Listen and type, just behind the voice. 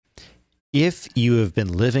If you have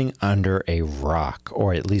been living under a rock,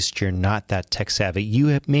 or at least you're not that tech savvy,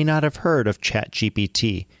 you may not have heard of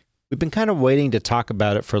ChatGPT. We've been kind of waiting to talk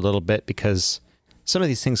about it for a little bit because some of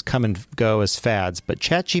these things come and go as fads, but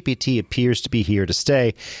ChatGPT appears to be here to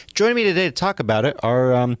stay. Joining me today to talk about it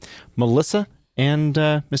are Melissa and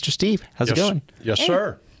Mr. Steve. How's it going? Yes,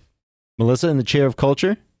 sir. Melissa in the chair of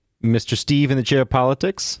culture, Mr. Steve in the chair of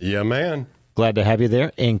politics. Yeah, man. Glad to have you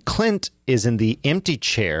there. And Clint is in the empty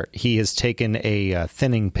chair. He has taken a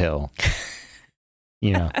thinning pill.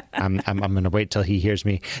 You know, I'm going to wait till he hears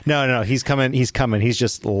me. No, he's coming. He's coming. He's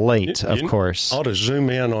just late, of course. I ought to zoom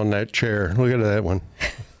in on that chair. Look at that one.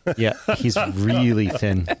 Yeah, he's really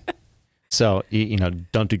thin. So, you know,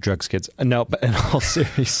 don't do drugs, kids. No, but in all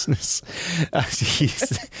seriousness,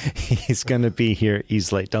 he's going to be here.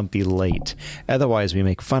 He's late. Don't be late. Otherwise, we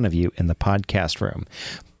make fun of you in the podcast room.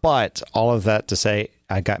 But all of that to say,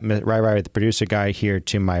 I got Rai, the producer guy, here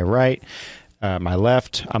to my right, my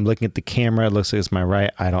left. I'm looking at the camera. It looks like it's my right.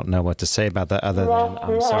 I don't know what to say about that other than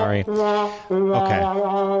I'm sorry. Okay,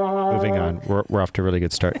 moving on. We're off to a really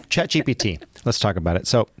good start. ChatGPT. Let's talk about it.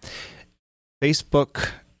 So, Facebook,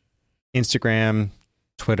 Instagram,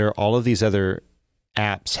 Twitter, all of these other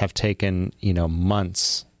apps have taken,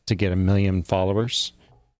 months to get 1 million followers.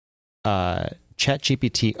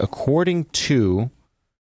 ChatGPT, according to,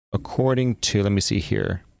 let me see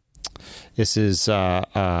here. This is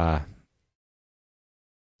in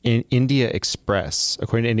India Express.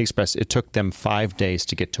 According to India Express, it took them 5 days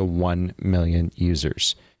to get to 1 million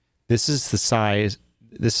users. This is the size.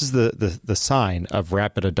 This is the sign of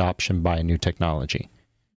rapid adoption by a new technology.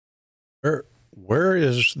 Where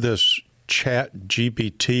is this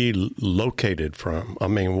ChatGPT located from? I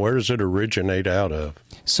mean, where does it originate out of?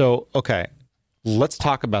 So, okay, let's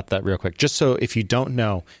talk about that real quick. Just so if you don't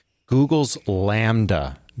know, Google's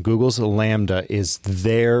Lambda is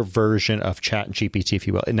their version of ChatGPT, if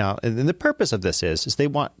you will. Now, and the purpose of this is they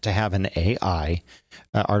want to have an AI,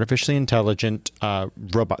 artificially intelligent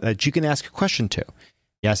robot that you can ask a question to.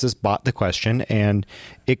 Yes, this bot the question, and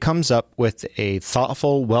it comes up with a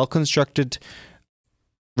thoughtful, well-constructed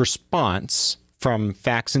response from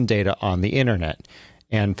facts and data on the internet,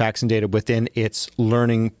 and facts and data within its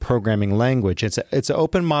learning programming language. It's an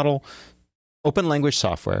open model, open language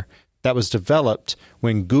software that was developed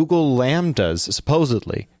when Google Lambda's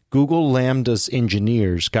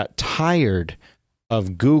engineers got tired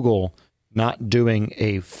of Google not doing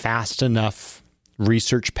a fast enough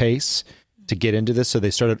research pace to get into this, so they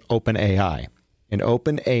started OpenAI. And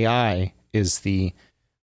OpenAI is the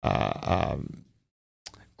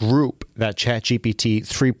group that ChatGPT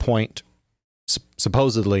 3.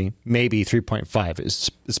 Supposedly, maybe 3.5. It's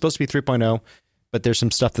supposed to be 3.0, but there's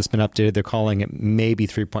some stuff that's been updated. They're calling it maybe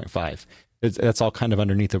 3.5. That's all kind of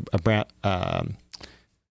underneath a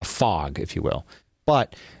fog, if you will.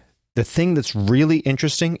 But the thing that's really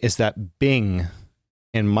interesting is that Bing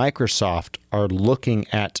and Microsoft are looking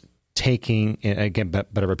at taking, again, but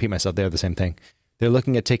I repeat myself, they're the same thing. They're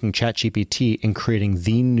looking at taking ChatGPT and creating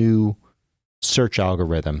the new search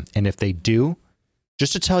algorithm. And if they do,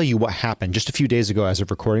 just to tell you what happened just a few days ago as of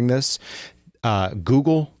recording this,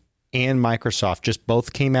 Google and Microsoft just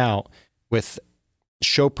both came out with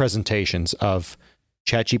show presentations of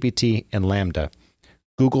ChatGPT and Lambda.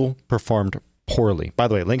 Google performed poorly. By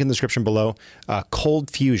the way, link in the description below. Cold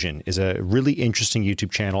Fusion is a really interesting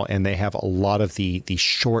YouTube channel, and they have a lot of the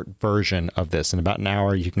short version of this. In about an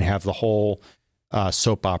hour, you can have the whole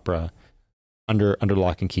soap opera under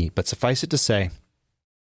lock and key. But suffice it to say,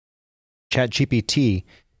 ChatGPT,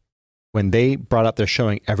 when they brought out their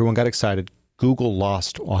showing, everyone got excited. Google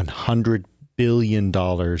lost $100 billion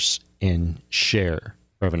in share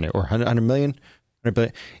revenue, or 100 million, 100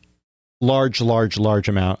 billion. Large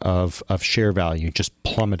amount of share value just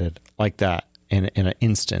plummeted like that in an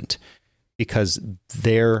instant, because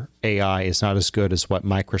their AI is not as good as what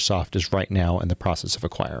Microsoft is right now in the process of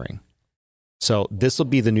acquiring. So this will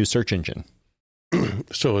be the new search engine.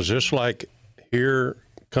 So is this like here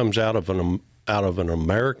comes out of an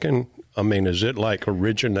American? I mean, is it like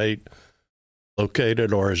originate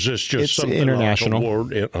located, or is this just something international?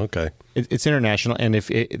 Okay, it's international, and if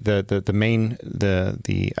the main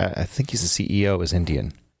I think he's the CEO is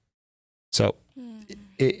Indian, so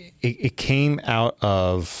it came out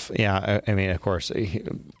of I mean, of course.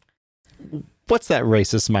 What's that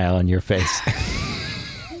racist smile on your face?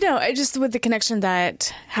 No, I just with the connection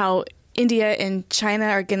that how India and China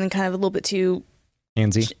are getting kind of a little bit too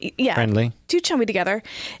handsy, friendly, too chummy together.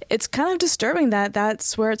 It's kind of disturbing that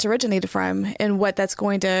that's where it's originated from, and what that's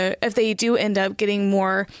going to, if they do end up getting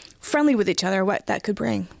more friendly with each other, what that could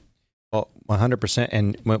bring. Well, 100%.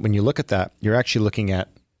 And when you look at that, you're actually looking at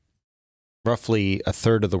roughly a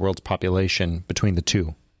third of the world's population between the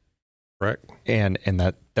two. Correct. And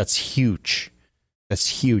that's huge. That's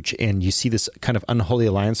huge. And you see this kind of unholy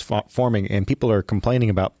alliance forming, and people are complaining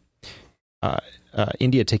about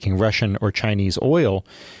India taking Russian or Chinese oil.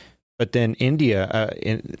 But then India,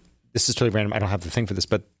 this is totally random, I don't have the thing for this,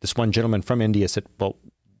 but this one gentleman from India said, well,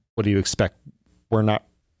 what do you expect? We're not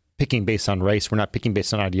picking based on race. We're not picking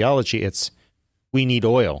based on ideology. It's we need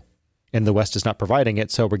oil, and the West is not providing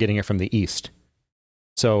it, so we're getting it from the East.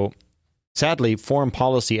 So sadly, foreign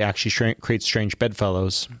policy actually creates strange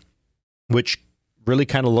bedfellows, which really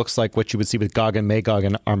kind of looks like what you would see with Gog and Magog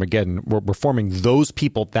and Armageddon. We're forming those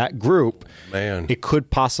people, that group. Man, it could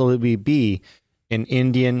possibly be an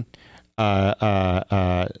Indian,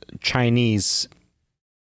 Chinese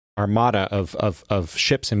armada of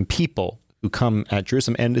ships and people who come at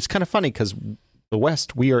Jerusalem. And it's kind of funny because the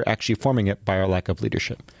West, we are actually forming it by our lack of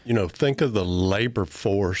leadership. You know, think of the labor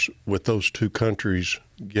force with those two countries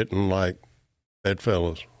getting like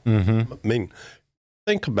bedfellows. Mm-hmm. I mean,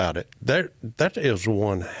 think about it. That is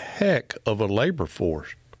one heck of a labor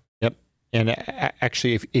force. Yep. And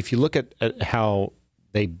actually, if you look at how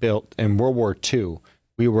they built in World War II,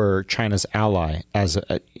 we were China's ally as,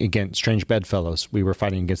 again, strange bedfellows. We were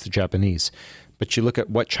fighting against the Japanese. But you look at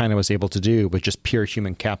what China was able to do with just pure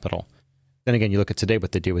human capital. Then again, you look at today,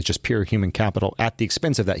 what they do is just pure human capital at the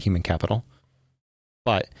expense of that human capital.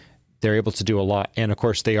 But they're able to do a lot. And of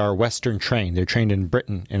course, they are Western trained. They're trained in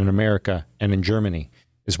Britain and in America and in Germany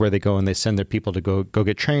is where they go, and they send their people to go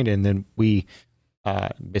get trained. And then we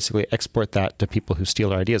basically export that to people who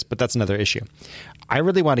steal our ideas. But that's another issue. I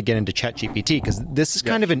really want to get into ChatGPT because this is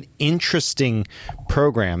kind of an interesting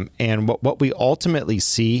program. And what we ultimately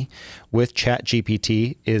see with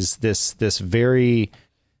ChatGPT is this very...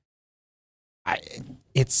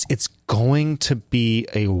 It's going to be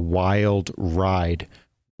a wild ride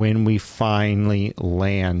when we finally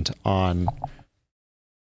land on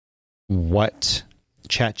what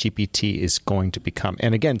ChatGPT is going to become.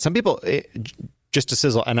 And again, some people, just to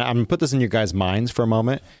sizzle, and I'm going to put this in your guys' minds for a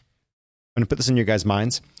moment. I'm going to put this in your guys'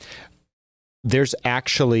 minds. There's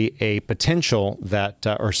actually a potential that,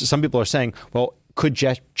 or some people are saying, well, could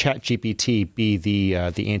ChatGPT be the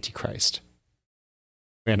Antichrist?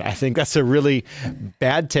 And I think that's a really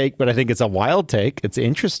bad take, but I think it's a wild take. It's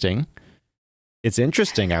interesting. It's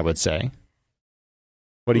interesting, I would say.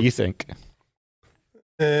 What do you think?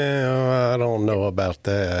 I don't know about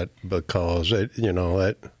that because I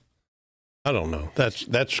don't know.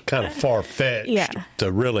 That's kind of far-fetched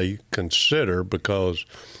to really consider because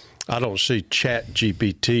I don't see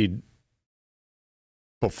ChatGPT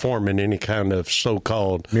performing any kind of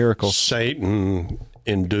so-called miracle,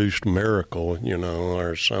 Satan-induced miracle,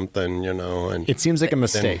 or something, and it seems like a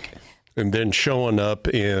mistake. And then showing up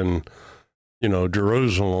in,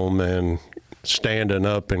 Jerusalem and standing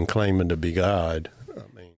up and claiming to be God.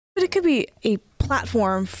 But it could be a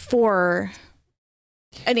platform for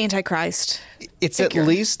an Antichrist. It's figure.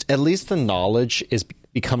 at least the knowledge is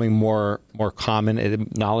becoming more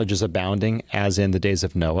common. Knowledge is abounding, as in the days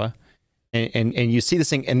of Noah. And you see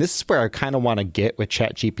this thing, and this is where I kind of want to get with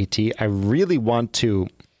ChatGPT. I really want to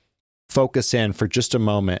focus in for just a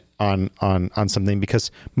moment on something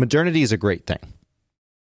because modernity is a great thing,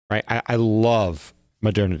 right? I love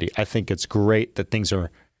modernity. I think it's great that things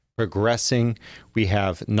are progressing. We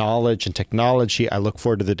have knowledge and technology. I look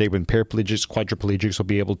forward to the day when paraplegics, quadriplegics will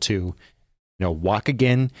be able to, walk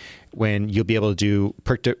again, when you'll be able to do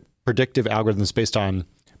predictive algorithms based on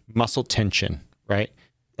muscle tension, right?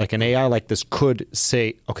 Like an AI like this could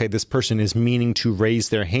say, okay, this person is meaning to raise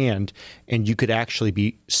their hand, and you could actually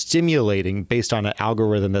be stimulating based on an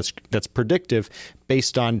algorithm that's predictive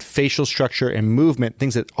based on facial structure and movement,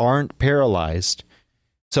 things that aren't paralyzed.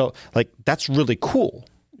 So, that's really cool.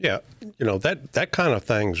 Yeah, that kind of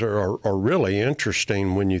things are really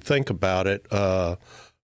interesting when you think about it.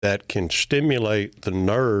 That can stimulate the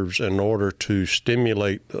nerves in order to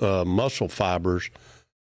stimulate muscle fibers.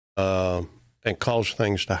 And cause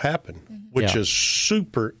things to happen, which is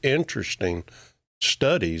super interesting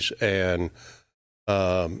studies. And,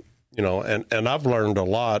 and I've learned a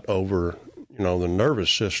lot over, the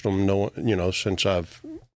nervous system, since I've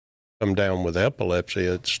come down with epilepsy,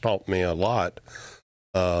 it's taught me a lot.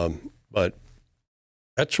 But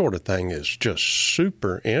that sort of thing is just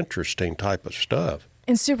super interesting type of stuff.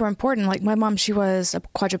 And super important. Like my mom, she was a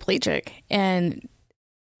quadriplegic, and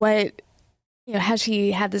had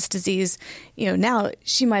she had this disease, now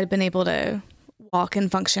she might have been able to walk and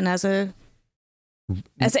function as an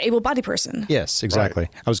able-bodied person. Yes, exactly.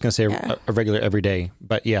 Right. I was going to say a regular everyday,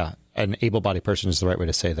 but yeah, an able-bodied person is the right way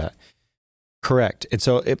to say that. Correct. And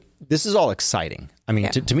so this is all exciting. I mean,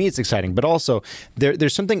 to me, it's exciting, but also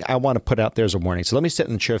there's something I want to put out there as a warning. So let me sit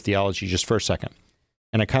in the chair of theology just for a second.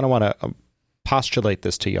 And I kind of want to postulate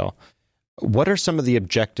this to y'all. What are some of the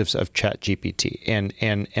objectives of ChatGPT? And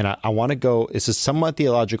I want to go, this is somewhat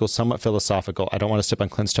theological, somewhat philosophical. I don't want to step on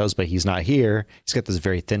Clint's toes, but he's not here. He's got those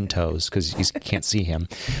very thin toes because you can't see him.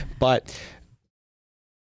 But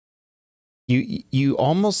you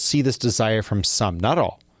almost see this desire from some, not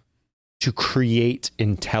all, to create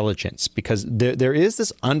intelligence, because there is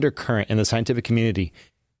this undercurrent in the scientific community.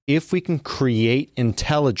 If we can create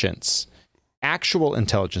intelligence, actual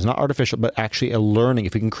intelligence, not artificial, but actually a learning,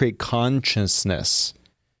 if we can create consciousness,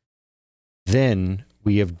 then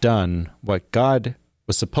we have done what God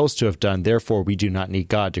was supposed to have done. Therefore, we do not need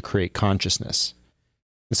God to create consciousness.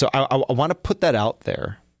 And so I want to put that out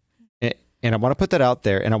there. And I want to put that out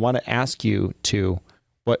there, and I want to ask you to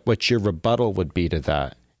what your rebuttal would be to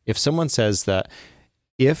that. If someone says that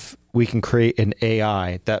if we can create an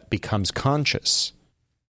AI that becomes conscious,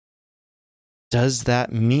 does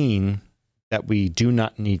that mean that we do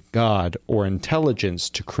not need God or intelligence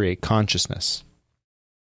to create consciousness?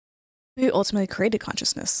 We ultimately created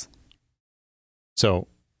consciousness. So,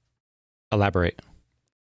 elaborate.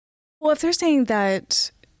 Well, if they're saying that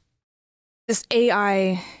this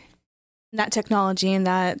AI, that technology, and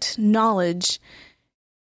that knowledge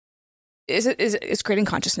is creating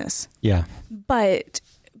consciousness. Yeah. But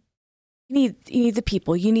you need the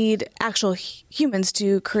people. You need actual humans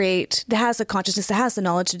to create, that has the consciousness, that has the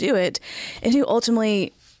knowledge to do it, and who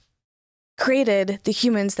ultimately created the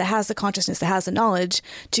humans that has the consciousness, that has the knowledge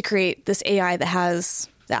to create this AI that has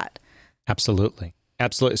that. Absolutely.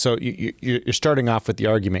 So you're starting off with the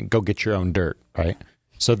argument, go get your own dirt, right?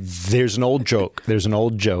 So there's an old joke.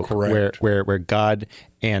 Where God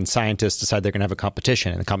and scientists decide they're going to have a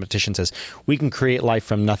competition, and the competition says we can create life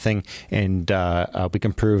from nothing, and we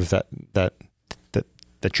can prove that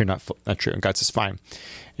you're not true. And God says fine,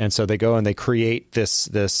 and so they go and they create this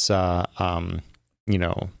dirt,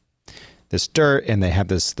 and they have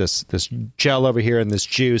this gel over here, and this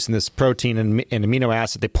juice, and this protein, and amino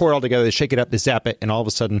acid. They pour it all together, they shake it up, they zap it, and all of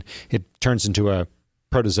a sudden it turns into a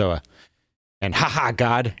protozoa. And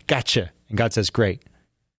God, gotcha. And God says, great,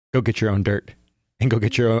 go get your own dirt and go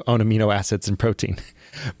get your own amino acids and protein.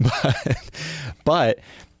 But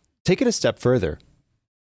take it a step further.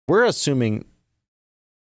 We're assuming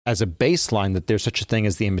as a baseline that there's such a thing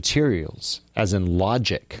as the immaterials, as in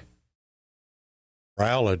logic,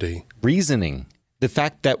 morality, reasoning, the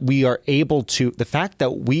fact that we are able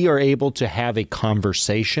to have a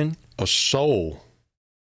conversation, a soul,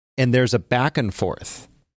 and there's a back and forth.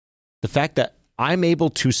 The fact that I'm able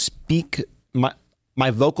to speak, my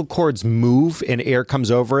vocal cords move and air comes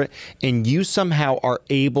over it, and you somehow are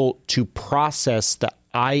able to process that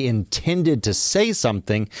I intended to say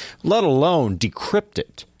something, let alone decrypt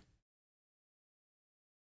it.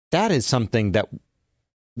 That is something that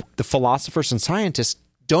the philosophers and scientists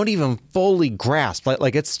don't even fully grasp.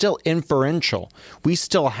 Like it's still inferential. We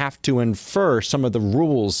still have to infer some of the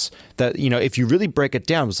rules that, if you really break it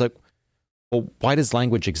down, it's like, well, why does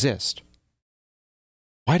language exist?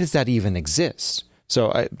 Why does that even exist?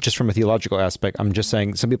 So just from a theological aspect, I'm just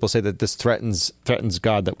saying some people say that this threatens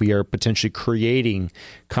God, that we are potentially creating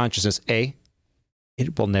consciousness. It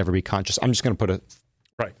will never be conscious. I'm just going to put a...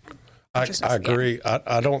 Right. I agree. Yeah.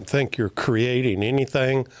 I don't think you're creating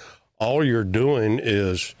anything. All you're doing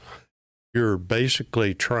is you're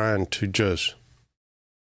basically trying to just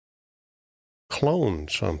clone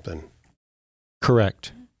something.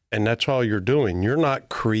 Correct. And that's all you're doing. You're not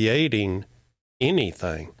creating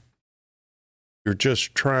anything. You're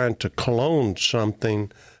just trying to clone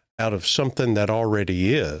something out of something that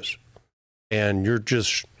already is. And you're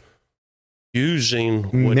just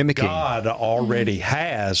using what mimicking. God already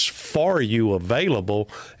has for you available.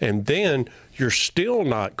 And then you're still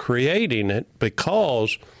not creating it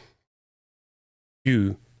because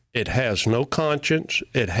it has no conscience.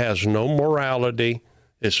 It has no morality.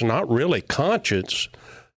 It's not really conscience,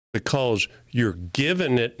 because you're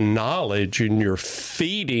giving it knowledge and you're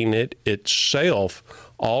feeding it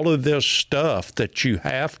itself all of this stuff that you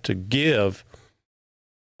have to give,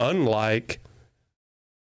 unlike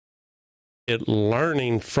it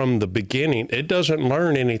learning from the beginning. It doesn't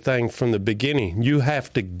learn anything from the beginning. You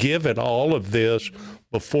have to give it all of this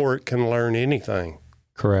before it can learn anything.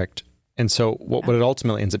 Correct. And so what it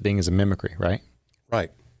ultimately ends up being is a mimicry, right?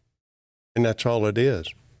 Right. And that's all it is.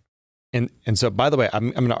 And so, by the way,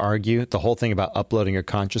 I'm going to argue the whole thing about uploading your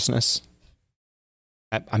consciousness.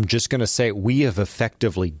 I'm just going to say we have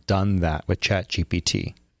effectively done that with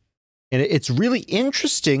ChatGPT. And it's really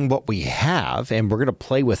interesting what we have, and we're going to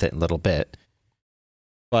play with it a little bit.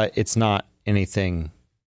 but it's not anything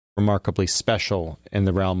remarkably special in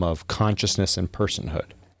the realm of consciousness and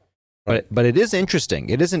personhood. But it is interesting.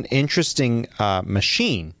 It is an interesting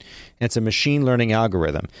machine. It's a machine learning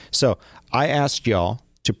algorithm. So I asked y'all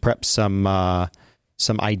to prep some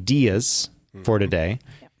ideas for today.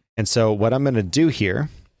 And so what I'm going to do here,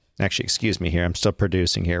 actually, excuse me here, I'm still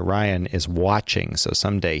producing here. Ryan is watching, so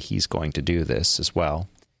someday he's going to do this as well.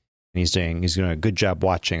 And he's doing a good job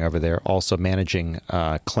watching over there, also managing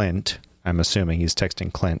Clint. I'm assuming he's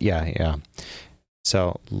texting Clint. Yeah.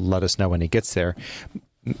 So let us know when he gets there.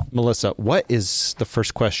 Melissa, what is the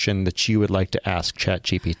first question that you would like to ask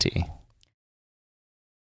ChatGPT?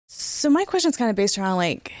 So my question is kind of based around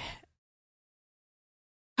like,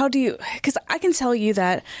 how do you, because I can tell you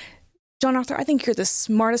that, John Arthur, I think you're the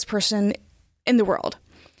smartest person in the world.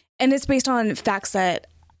 And it's based on facts that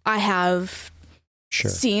I have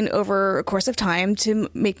seen over a course of time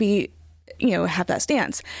to make me, have that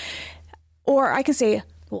stance. Or I can say,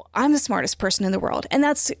 well, I'm the smartest person in the world. And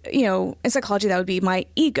that's, in psychology, that would be my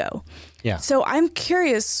ego. Yeah. So I'm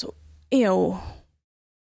curious,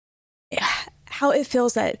 how it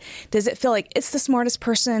feels does it feel like it's the smartest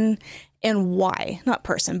person and why? Not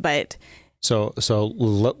person, but. So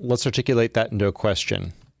let's articulate that into a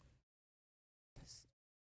question.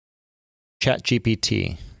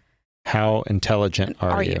 ChatGPT, how intelligent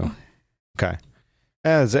are you? Okay.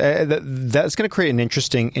 That's going to create an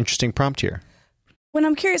interesting prompt here. When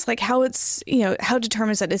I'm curious, like how it's, how it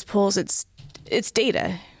determines that it pulls its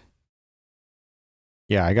data.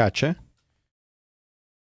 Yeah, I gotcha.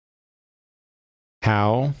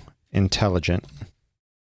 How intelligent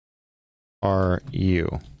are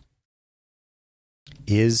you?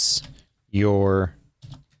 Is your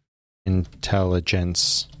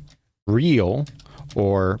intelligence real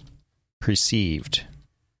or perceived?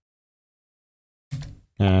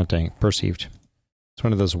 Perceived. It's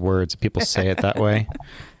one of those words. People say it that way.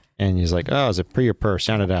 And he's like, oh, is it pre or per?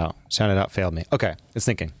 Sound it out. Failed me. Okay, it's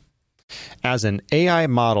thinking. As an AI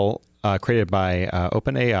model created by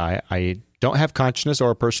OpenAI, I don't have consciousness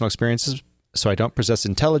or personal experiences, so I don't possess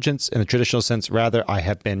intelligence in the traditional sense. Rather, I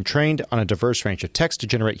have been trained on a diverse range of text to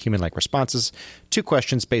generate human-like responses to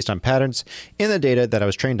questions based on patterns in the data that I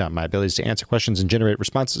was trained on. My abilities to answer questions and generate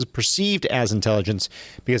responses perceived as intelligence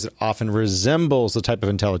because it often resembles the type of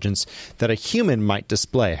intelligence that a human might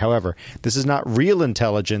display. However, this is not real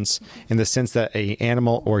intelligence in the sense that an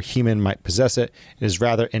animal or human might possess it. It is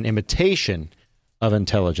rather an imitation of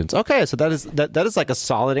intelligence. Okay, so that is like a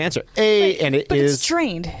solid answer. But it's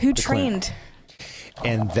trained. Who trained?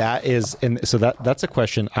 And so that's a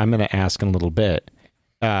question I'm going to ask in a little bit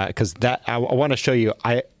because I want to show you.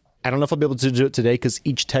 I don't know if I'll be able to do it today because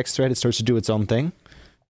each text thread it starts to do its own thing,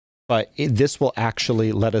 but this will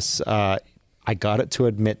actually let us. I got it to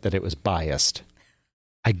admit that it was biased.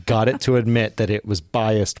 I got it to admit that it was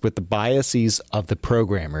biased with the biases of the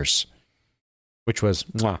programmers, which was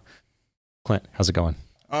Clint, how's it going?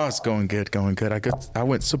 Oh, it's going good. I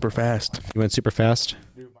went super fast. You went super fast?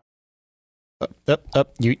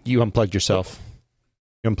 Up. You unplugged yourself.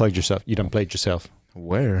 You unplugged yourself.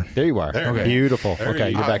 Where? There you are. Okay. Beautiful. Okay,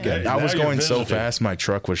 you're back in. I was going so fast, my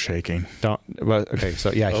truck was shaking. Okay,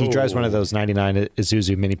 so yeah, he drives one of those 99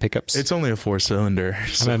 Isuzu mini pickups. It's only a 4-cylinder.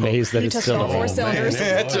 So. I'm amazed that it's still all 4 cylinders.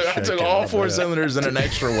 I took all 4 cylinders and an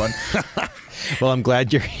extra one. Well, I'm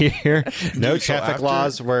glad you're here. No traffic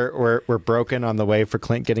laws were broken on the way for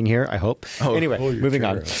Clint getting here, I hope. Anyway, moving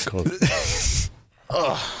on. That's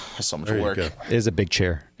so much work. It is a big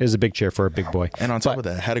chair. It is a big chair for a big boy. And on top of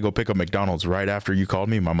that, I had to go pick up McDonald's right after you called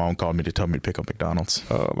me. My mom called me to tell me to pick up McDonald's.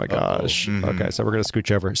 Oh my gosh. Mm-hmm. Okay, so we're going to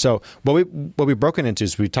scooch over. So what we've broken into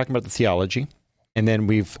is we talked about the theology, and then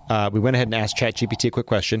we went ahead and asked ChatGPT a quick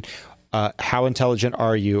question. How intelligent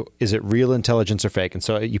are you? Is it real intelligence or fake? And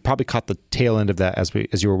so you probably caught the tail end of that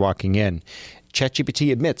as you were walking in.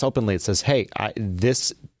 ChatGPT admits openly. It says, "Hey,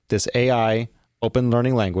 this AI open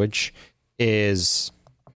learning language is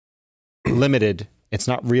limited. It's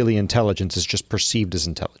not really intelligence. It's just perceived as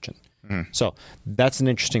intelligent." So that's an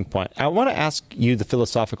interesting point. I want to ask you the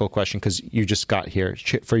philosophical question because you just got here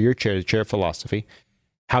for your chair, the chair of philosophy.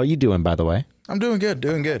 How are you doing, by the way? I'm doing good.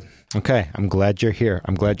 Okay. I'm glad you're here.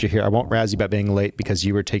 I won't razz you about being late because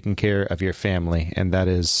you were taking care of your family, and that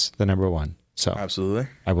is the number one. So absolutely.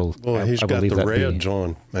 I will. Boy, he's got the reds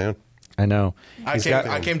on, man. I know. I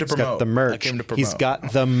came to promote. He's got the merch. He's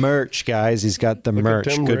got the merch, guys. He's got the merch.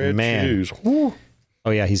 Good man.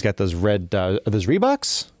 Oh yeah, he's got those red. Are those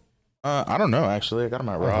Reeboks? I don't know, actually. I got them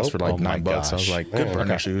at Ross for like $9. I was like, good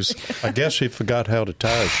burner shoes. I guess he forgot how to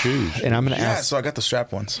tie his shoes. And I'm going to ask. So I got the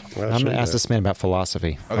strap ones. I'm going to ask this man about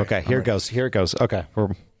philosophy. Okay, here it goes. Okay,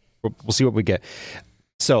 we'll see what we get.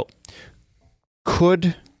 So,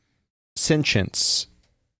 could sentience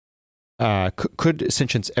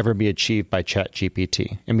ever be achieved by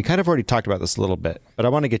ChatGPT? And we kind of already talked about this a little bit, but I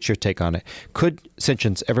want to get your take on it. Could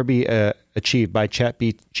sentience ever be achieved by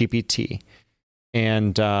ChatGPT?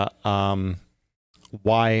 And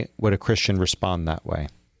why would a Christian respond that way?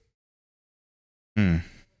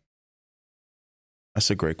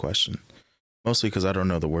 That's a great question. Mostly because I don't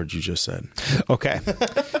know the words you just said. Okay.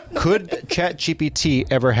 Could ChatGPT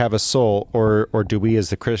ever have a soul, or do we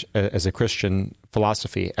as a Christian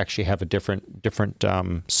philosophy actually have a different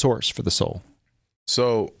source for the soul?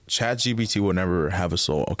 So ChatGPT will never have a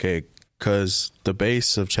soul, okay? Because the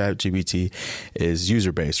base of ChatGPT is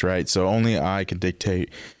user based, right? So only I can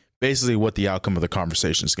dictate basically what the outcome of the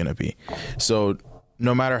conversation is going to be. So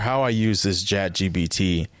no matter how I use this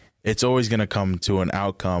ChatGPT, it's always going to come to an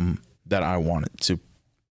outcome that I want it to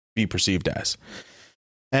be perceived as.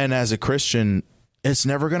 And as a Christian, it's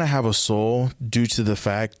never going to have a soul due to the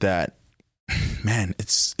fact that, man,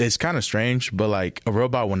 it's kind of strange, but like a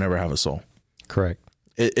robot will never have a soul. Correct.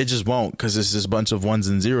 It just won't, because it's just a bunch of ones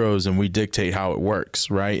and zeros and we dictate how it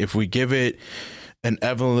works, right? If we give it an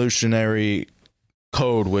evolutionary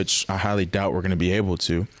code, which I highly doubt we're going to be able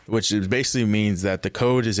to, which basically means that the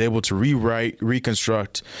code is able to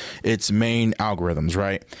reconstruct its main algorithms,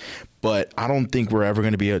 right? But I don't think we're ever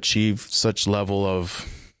going to be achieve such level of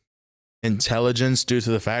intelligence due to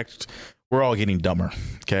the fact we're all getting dumber.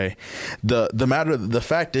 Okay. The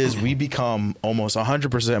fact is we become almost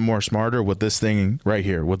 100% more smarter with this thing right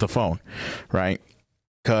here with the phone, right?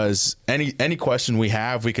 Because any question we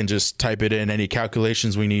have, we can just type it in. Any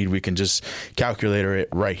calculations we need, we can just calculate it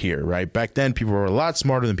right here, right? Back then, people were a lot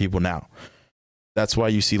smarter than people now. That's why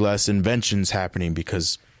you see less inventions happening,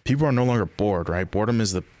 because people are no longer bored, right? Boredom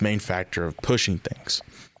is the main factor of pushing things.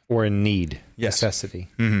 Or in need, yes. Necessity.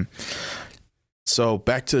 Mm-hmm. So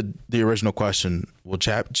back to the original question, will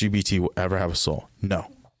ChatGPT ever have a soul? No.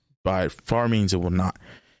 By far means it will not.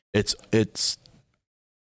 It's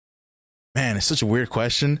man, it's such a weird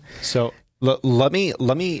question. So let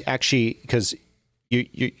me actually, because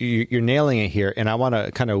you're nailing it here, and I want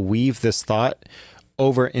to kind of weave this thought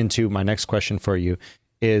over into my next question for you: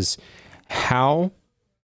 is how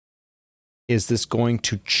is this going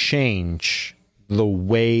to change the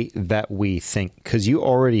way that we think? Because you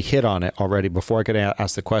already hit on it already before I could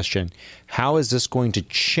ask the question. How is this going to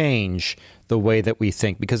change the way that we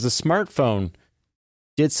think? Because the smartphone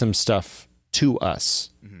did some stuff to us.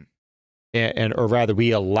 Mm-hmm. Or rather,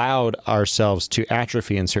 we allowed ourselves to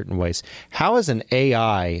atrophy in certain ways. How is an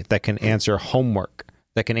AI that can answer homework,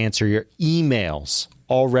 that can answer your emails,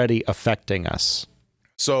 already affecting us?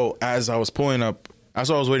 So as I was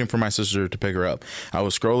waiting for my sister to pick her up, I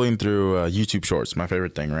was scrolling through YouTube Shorts, my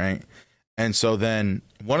favorite thing, right? And so then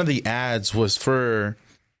one of the ads was for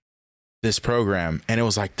this program, and it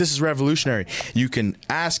was like, this is revolutionary. You can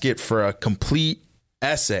ask it for a complete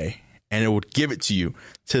essay, and it would give it to you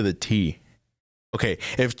to the T. Okay,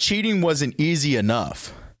 if cheating wasn't easy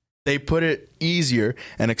enough, they put it easier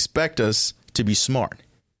and expect us to be smart.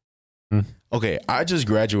 Okay, I just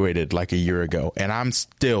graduated like a year ago, and I'm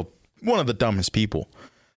still one of the dumbest people,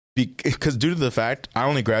 because due to the fact I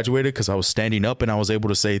only graduated because I was standing up and I was able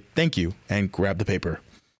to say thank you and grab the paper.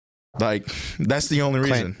 Like, that's the only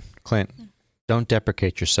reason. Clint, don't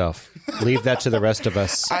deprecate yourself. Leave that to the rest of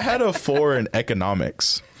us. I had a 4 in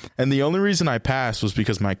economics, and the only reason I passed was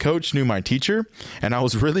because my coach knew my teacher, and I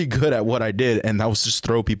was really good at what I did, and that was just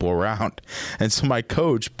throw people around. And so my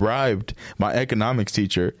coach bribed my economics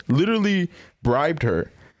teacher, literally bribed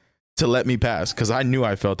her to let me pass, because I knew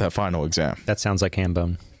I failed that final exam. That sounds like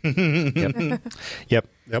Hambone. Yep.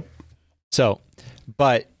 So,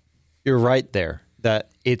 but you're right there, that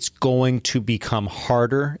it's going to become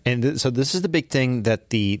harder. And so this is the big thing that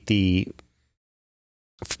the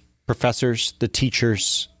professors, the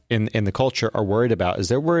teachers in the culture are worried about, is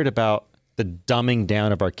they're worried about the dumbing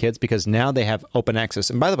down of our kids, because now they have open access.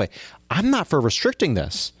 And by the way, I'm not for restricting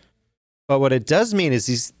this, but what it does mean is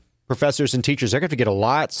these professors and teachers, they're going to get a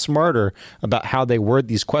lot smarter about how they word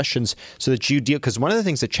these questions so that you deal. Because one of the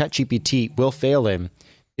things that ChatGPT will fail in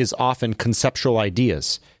is often conceptual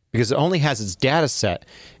ideas, because it only has its data set.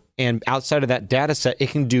 And outside of that data set,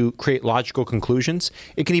 it can create logical conclusions.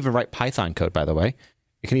 It can even write Python code, by the way.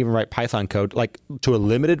 It can even write Python code, like to a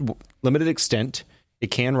limited extent.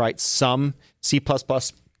 It can write some C++,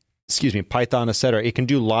 Python, etc. It can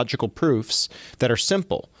do logical proofs that are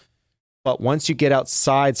simple. But once you get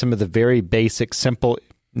outside some of the very basic, simple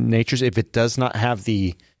natures, if it does not have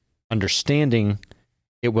the understanding,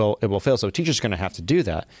 it will fail. So teachers are going to have to do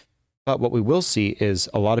that. But what we will see is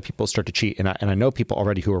a lot of people start to cheat. And I know people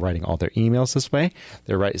already who are writing all their emails this way.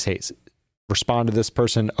 They're right, say, respond to this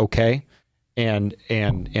person, okay. And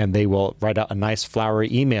they will write out a nice flowery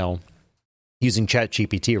email using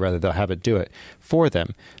ChatGPT, rather they'll have it do it for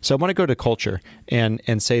them. So I want to go to culture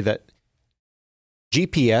and say that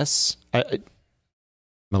GPS,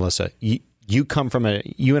 Melissa, you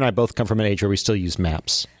and I both come from an age where we still use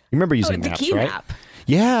maps. You remember using maps, key right? map.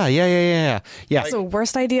 Yeah. That's the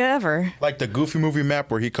worst idea ever. Like the Goofy movie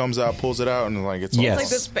map where he comes out, pulls it out, and like it's Yes. all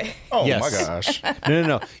It's like this big. Oh Yes. my gosh.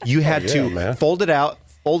 No. You had to fold it out,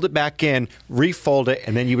 fold it back in, refold it,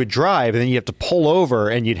 and then you would drive, and then you have to pull over,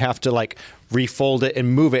 and you'd have to like refold it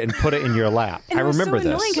and move it and put it in your lap. And I remember it was so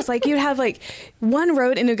annoying this. because you'd have one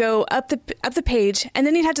road and it'd go up the page, and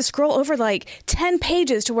then you'd have to scroll over 10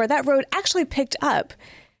 pages to where that road actually picked up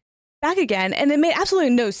back again, and it made absolutely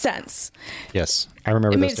no sense. Yes, I remember.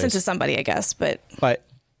 It those made days. sense to somebody, I guess, but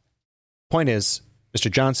Point is,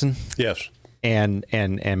 Mr. Johnson. Yes. And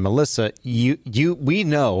Melissa, we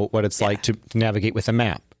know what it's like to navigate with a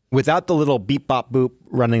map without the little beep bop boop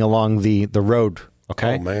running along the road.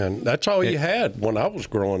 Okay. Oh man, that's all you had when I was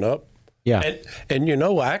growing up. Yeah. And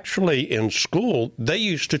actually in school they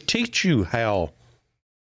used to teach you how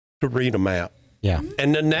to read a map. Yeah.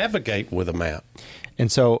 And to navigate with a map. And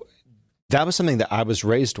so that was something that I was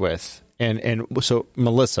raised with. And so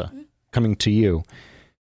Melissa, coming to you,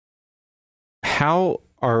 what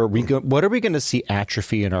are we going to see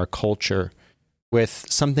atrophy in our culture with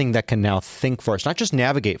something that can now think for us, not just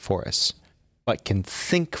navigate for us, but can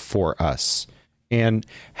think for us? And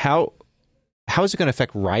how is it going to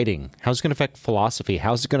affect writing? How is it going to affect philosophy?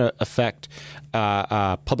 How is it going to affect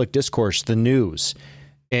public discourse, the news,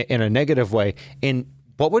 in a negative way? And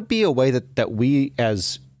what would be a way that we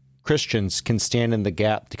as Christians can stand in the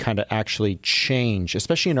gap to kind of actually change,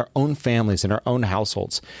 especially in our own families, in our own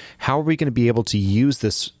households? How are we going to be able to use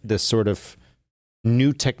this sort of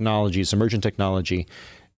new technologies, emergent technology,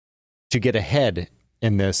 to get ahead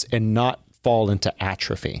in this and not fall into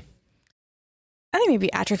atrophy? I think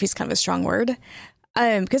maybe atrophy is kind of a strong word,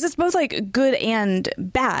 because it's both good and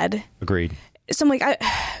bad. Agreed. So I'm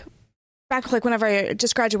back whenever I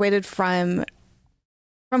just graduated from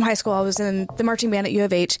high school, I was in the marching band at U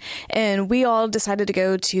of H, and we all decided to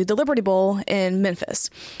go to the Liberty Bowl in Memphis.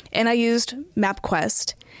 And I used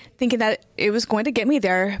MapQuest, thinking that it was going to get me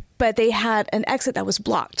there, but they had an exit that was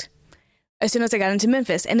blocked as soon as I got into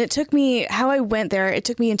Memphis. And it took me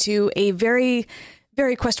into a very,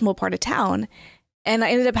 very questionable part of town. And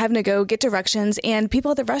I ended up having to go get directions, and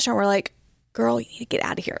people at the restaurant were like, "Girl, you need to get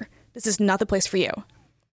out of here. This is not the place for you."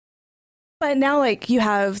 But now, you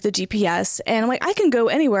have the GPS, and I'm I can go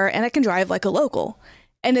anywhere, and I can drive like a local.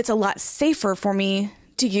 And it's a lot safer for me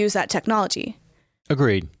to use that technology.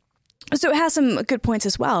 Agreed. So it has some good points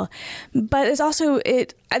as well. But it's also,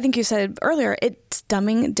 I think you said earlier, it's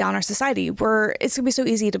dumbing down our society, where it's going to be so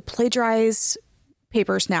easy to plagiarize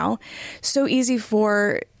papers now. So easy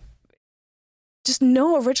for just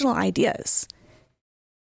no original ideas.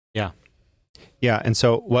 Yeah. And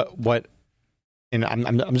so what and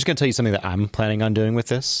I'm just going to tell you something that I'm planning on doing with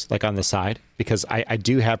this, on the side, because I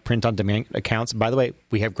do have print on demand accounts. By the way,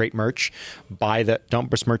 we have great merch. Don't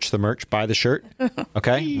besmirch the merch, buy the shirt.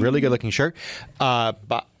 Okay. Really good looking shirt.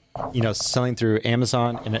 But selling through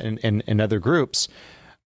Amazon and other groups,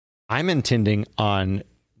 I'm intending on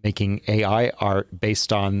making AI art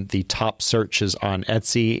based on the top searches on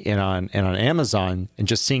Etsy and on Amazon, and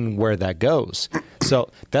just seeing where that goes. So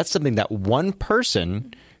that's something that one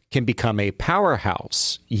person can become a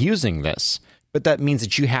powerhouse using this, but that means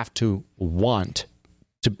that you have to want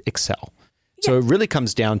to excel. So it really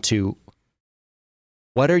comes down to,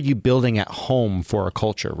 what are you building at home for a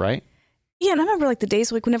culture, right? Yeah, and I remember the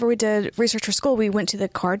days whenever we did research for school, we went to the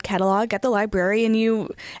card catalog at the library, and you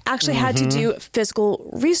actually had to do physical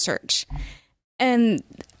research. And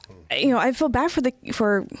I feel bad for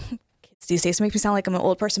kids these days. It makes me sound like I'm an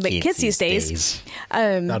old person, but kids these days.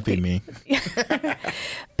 That'd be me.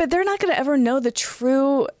 But they're not going to ever know the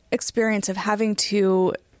true experience of having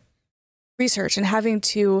to research and having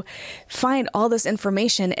to find all this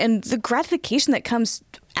information, and the gratification that comes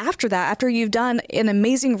after that, after you've done an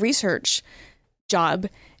amazing research job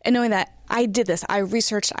and knowing that I did this, I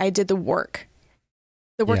researched, I did the work.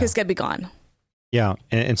 The work is going to be gone. Yeah.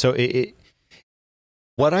 And so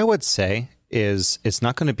what I would say is, it's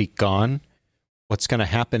not going to be gone. What's going to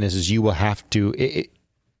happen is you will have to,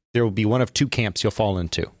 there will be one of two camps you'll fall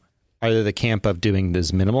into. Either the camp of doing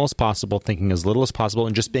as minimal as possible, thinking as little as possible,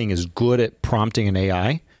 and just being as good at prompting an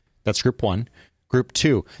AI. That's group one. Group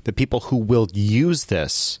two, the people who will use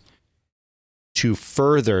this to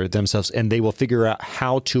further themselves, and they will figure out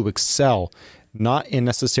how to excel, not in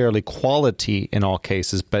necessarily quality in all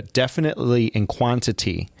cases, but definitely in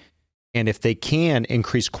quantity. And if they can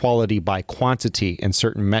increase quality by quantity in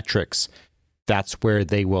certain metrics, that's where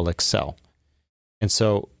they will excel. And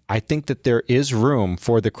so I think that there is room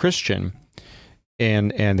for the Christian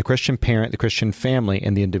and the Christian parent, the Christian family,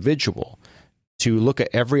 and the individual to look at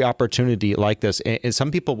every opportunity like this. And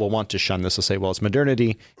some people will want to shun this. They'll say, well, it's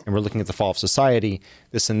modernity, and we're looking at the fall of society,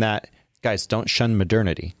 this and that. Guys, don't shun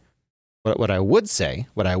modernity. But what I would say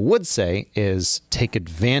is take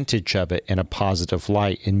advantage of it in a positive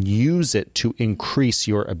light and use it to increase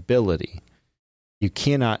your ability. You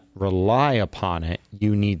cannot rely upon it.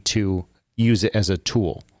 You need to use it as a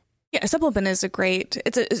tool. Yeah, a supplement is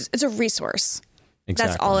it's a resource.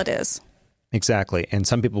 Exactly. That's all it is. Exactly. And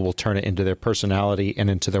some people will turn it into their personality and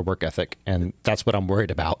into their work ethic. And that's what I'm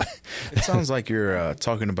worried about. It sounds like you're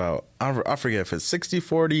talking about, I forget if it's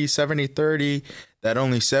 60-40, 70-30, that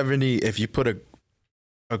only 70, if you put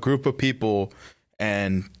a group of people,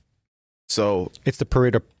 and so... It's the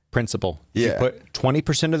Pareto principle. Yeah. You put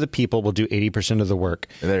 20% of the people will do 80% of the work.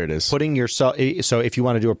 There it is. Putting yourself... So if you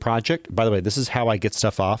want to do a project, by the way, this is how I get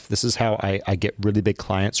stuff off. This is how I get really big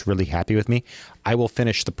clients really happy with me. I will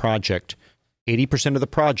finish the project, 80% of the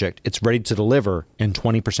project, it's ready to deliver in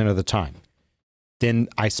 20% of the time. Then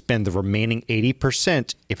I spend the remaining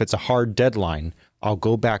 80%. If it's a hard deadline, I'll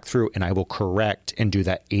go back through and I will correct and do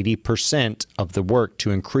that 80% of the work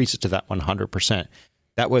to increase it to that 100%.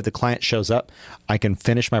 That way, if the client shows up, I can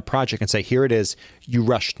finish my project and say, here it is, you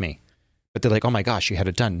rushed me. But they're like, oh my gosh, you had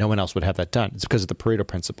it done. No one else would have that done. It's because of the Pareto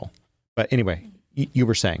principle. But anyway, you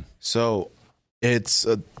were saying. So it's,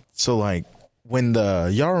 so like,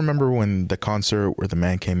 y'all remember when the concert where the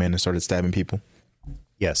man came in and started stabbing people?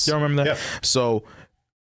 Yes. Y'all remember that? Yeah. So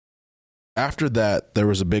after that, there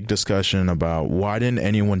was a big discussion about why didn't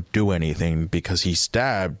anyone do anything, because he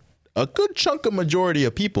stabbed a good chunk of majority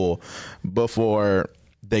of people before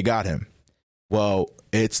they got him. Well,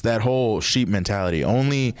 it's that whole sheep mentality.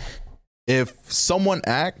 Only if someone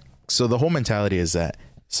acts, so the whole mentality is that,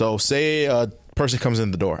 so say a person comes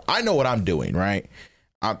in the door, I know what I'm doing, right?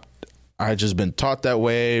 I just been taught that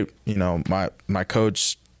way. You know, my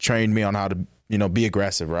coach trained me on how to, be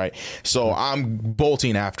aggressive, right? So I'm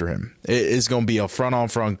bolting after him. It's going to be a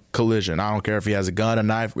front-on-front collision. I don't care if he has a gun, a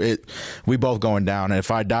knife. We both going down. And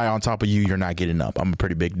if I die on top of you, you're not getting up. I'm a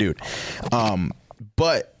pretty big dude.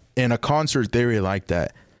 But in a concert theory like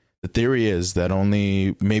that, the theory is that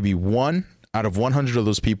only maybe 1 out of 100 of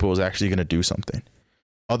those people is actually going to do something.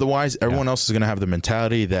 Otherwise, everyone else is going to have the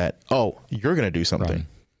mentality that, oh, you're going to do something.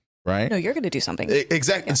 Right? No, you're going to do something.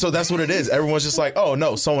 Exactly. Yeah. So that's what it is. Everyone's just like, oh,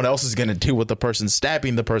 no, someone else is going to do what the person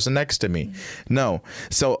stabbing the person next to me. No.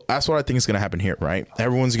 So that's what I think is going to happen here, right?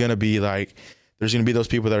 Everyone's going to be like, there's going to be those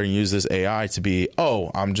people that are going to use this AI to be,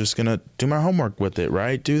 oh, I'm just going to do my homework with it,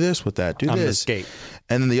 right? Do this with that, do this. Escape.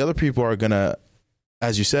 And then the other people are going to,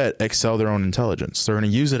 as you said, excel their own intelligence. They're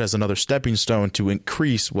going to use it as another stepping stone to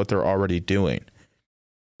increase what they're already doing.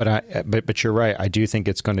 But you're right. I do think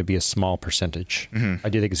it's going to be a small percentage. Mm-hmm. I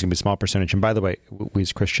do think it's going to be a small percentage. And by the way, we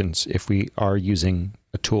as Christians, if we are using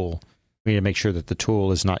a tool, we need to make sure that the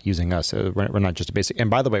tool is not using us. We're not just a basic. And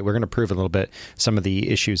by the way, we're going to prove a little bit some of the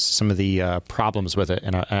issues, some of the problems with it.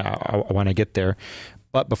 And I want to get there.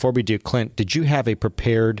 But before we do, Clint, did you have a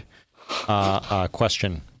prepared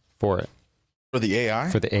question for it? For the AI?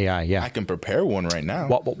 For the AI, yeah. I can prepare one right now.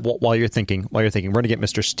 While you're thinking, we're going to get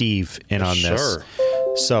Mr. Steve in on this. Sure.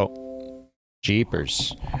 So,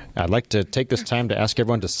 jeepers. I'd like to take this time to ask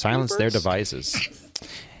everyone to silence their devices.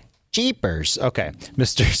 Jeepers. Okay.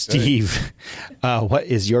 Mr. Steve, what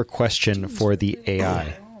is your question for the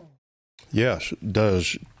AI? Yes.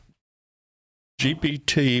 Does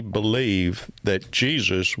GPT believe that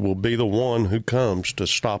Jesus will be the one who comes to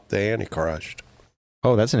stop the Antichrist?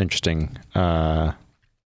 Oh, that's an interesting...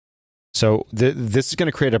 So this is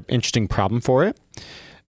going to create an interesting problem for it.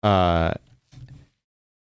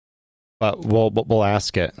 But we'll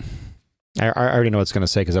ask it. I already know what it's going to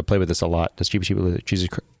say because I play with this a lot. Does GPT believe that Jesus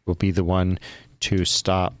will be the one to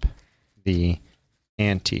stop the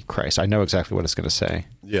Antichrist? I know exactly what it's going to say.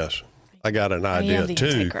 Yes. I got an idea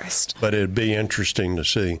too, but it'd be interesting to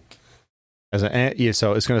see. So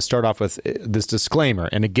it's going to start off with this disclaimer,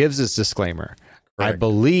 and it gives this disclaimer. Correct. I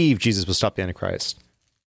believe Jesus will stop the Antichrist.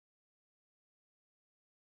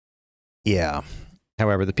 Yeah.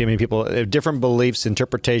 However, many people have different beliefs,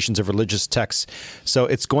 interpretations of religious texts. So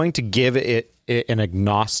it's going to give it an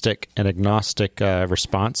agnostic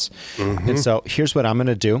response. Mm-hmm. And so here's what I'm going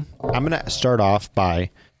to do. I'm going to start off by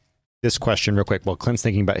this question real quick while Clint's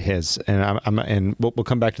thinking about his, and we'll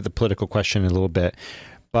come back to the political question in a little bit.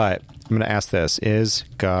 But I'm going to ask this: is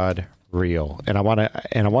God real? And I want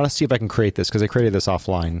to see if I can create this, because I created this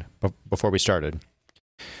offline before we started.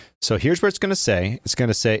 So here's what it's going to say. It's going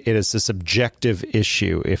to say it is a subjective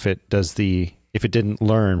issue if it didn't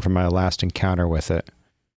learn from my last encounter with it.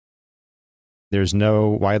 There's no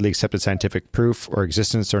widely accepted scientific proof or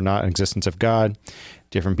existence or not existence of God.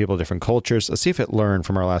 Different people, different cultures. Let's see if it learned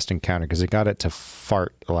from our last encounter, because it got it to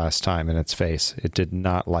fart the last time in its face. It did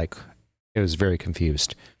not like. It was very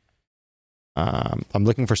confused. I'm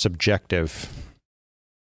looking for subjective.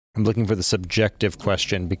 I'm looking for the subjective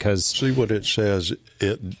question, because see what it says.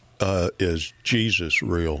 It is Jesus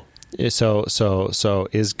real? So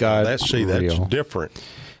is God real? That's different.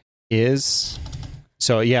 Is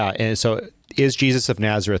Jesus of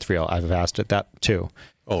Nazareth real? I've asked it that too.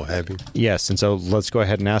 Oh, have you? Yes, and so let's go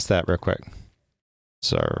ahead and ask that real quick.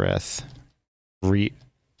 Nazareth.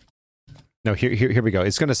 No, here we go.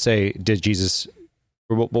 It's going to say, did Jesus...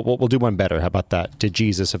 We'll do one better. How about that? Did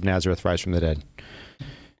Jesus of Nazareth rise from the dead?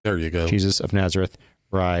 There you go. Jesus of Nazareth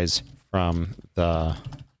rise from the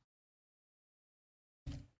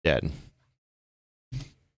dead.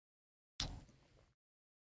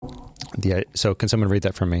 So can someone read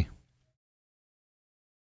that for me?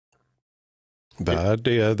 The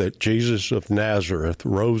idea that Jesus of Nazareth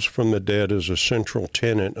rose from the dead is a central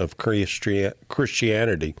tenet of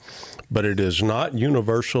Christianity, but it is not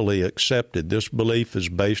universally accepted. This belief is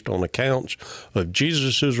based on accounts of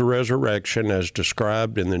Jesus' resurrection as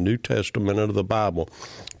described in the New Testament of the Bible,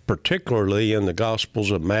 particularly in the Gospels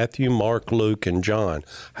of Matthew, Mark, Luke, and John.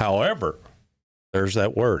 However, there's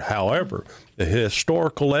that word, however, the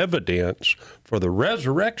historical evidence for the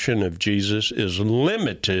resurrection of Jesus is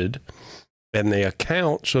limited, and the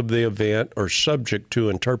accounts of the event are subject to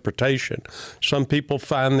interpretation. Some people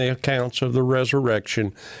find the accounts of the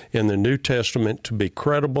resurrection in the New Testament to be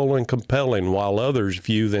credible and compelling, while others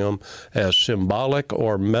view them as symbolic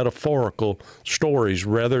or metaphorical stories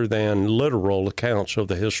rather than literal accounts of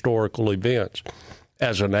the historical events.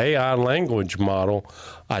 As an AI language model,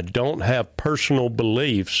 I don't have personal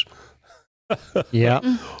beliefs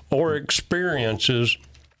or experiences,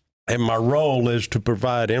 and my role is to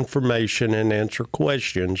provide information and answer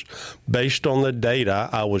questions based on the data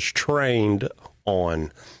I was trained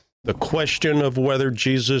on. The question of whether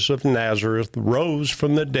Jesus of Nazareth rose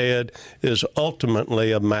from the dead is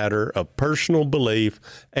ultimately a matter of personal belief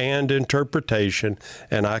and interpretation,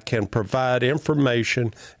 and I can provide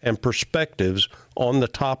information and perspectives on the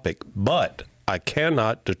topic, but I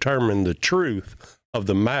cannot determine the truth of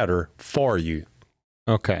the matter for you.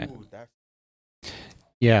 Okay.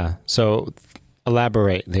 Yeah, so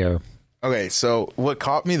elaborate there. Okay, so what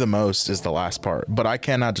caught me the most is the last part, but I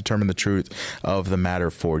cannot determine the truth of the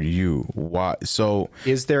matter for you. Why? So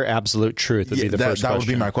is there absolute truth? Would be the first that question.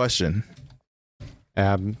 would be my question.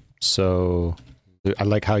 So I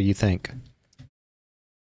like how you think.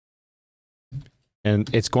 And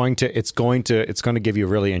it's going to give you a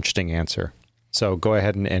really interesting answer. So go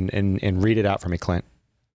ahead and read it out for me, Clint.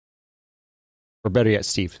 Or better yet,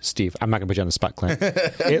 Steve. I'm not going to put you on the spot, Clint.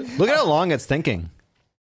 Look at how long it's thinking.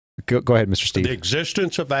 Go ahead, Mr. Steve. The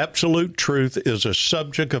existence of absolute truth is a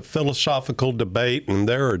subject of philosophical debate, and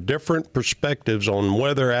there are different perspectives on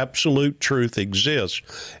whether absolute truth exists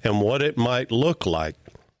and what it might look like.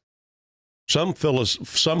 Some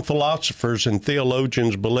philosophers and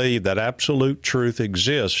theologians believe that absolute truth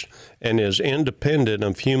exists and is independent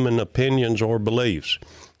of human opinions or beliefs.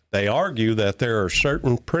 They argue that there are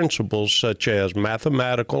certain principles, such as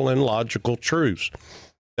mathematical and logical truths,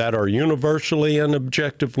 that are universally and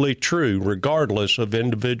objectively true, regardless of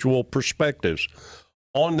individual perspectives.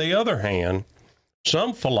 On the other hand,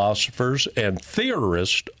 some philosophers and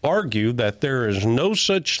theorists argue that there is no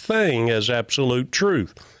such thing as absolute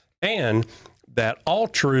truth, and that all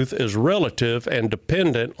truth is relative and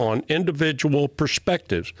dependent on individual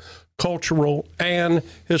perspectives, cultural and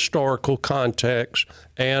historical context,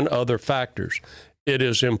 and other factors. It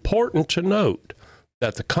is important to note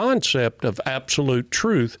that the concept of absolute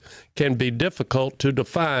truth can be difficult to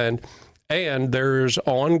define, and there is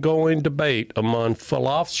ongoing debate among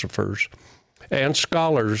philosophers and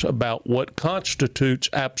scholars about what constitutes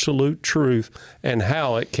absolute truth and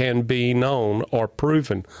how it can be known or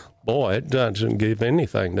proven. Boy, it doesn't give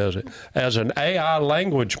anything, does it? As an AI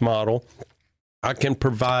language model, I can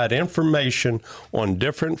provide information on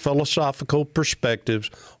different philosophical perspectives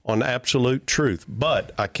on absolute truth,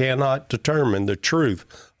 but I cannot determine the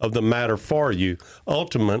truth of the matter for you.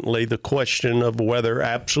 Ultimately, the question of whether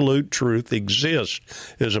absolute truth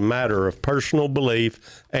exists is a matter of personal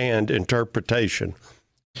belief and interpretation.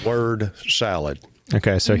 Word salad.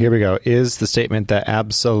 Okay, so here we go. Is the statement that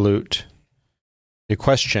the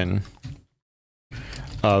question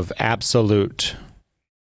of absolute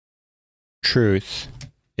truth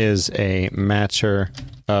is a matter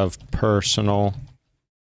of personal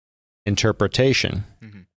interpretation?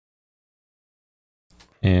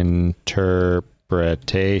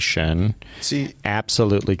 Interpretation. See,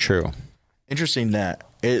 absolutely true. Interesting that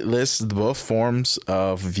it lists both forms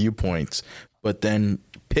of viewpoints, but then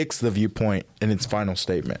picks the viewpoint in its final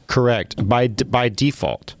statement. Correct. By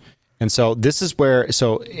default. And so this is where,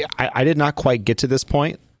 I did not quite get to this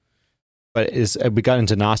point, but we got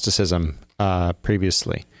into Gnosticism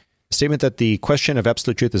previously. The statement that the question of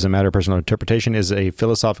absolute truth is a matter of personal interpretation is a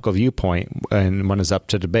philosophical viewpoint, and one is up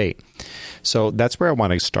to debate. So that's where I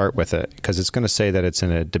want to start with it, because it's going to say that it's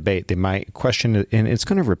in a debate. They might question it, and it's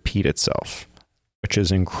going to repeat itself, which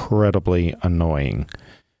is incredibly annoying.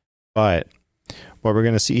 But what we're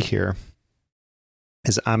going to see here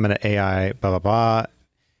is I'm going to AI, blah, blah, blah.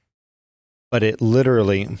 But it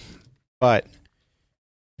literally, but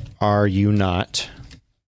are you not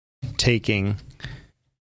taking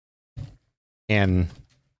an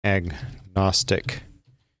agnostic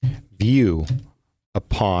view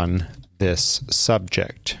upon this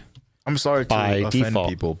subject? I'm sorry to offend default.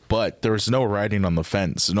 people, but there's no writing on the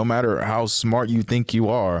fence. No matter how smart you think you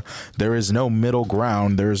are, there is no middle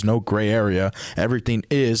ground. There is no gray area. Everything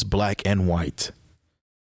is black and white.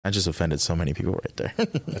 I just offended so many people right there.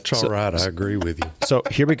 That's all right. I agree with you. So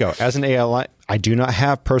here we go. As an AI, I do not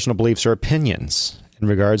have personal beliefs or opinions. In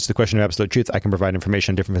regards to the question of absolute truth, I can provide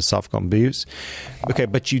information on different philosophical views. Okay,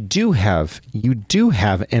 but you do have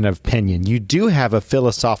an opinion. You do have a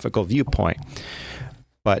philosophical viewpoint.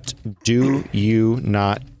 But do you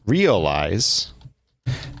not realize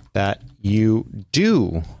that you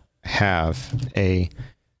do have a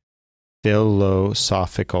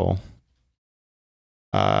philosophical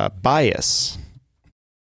bias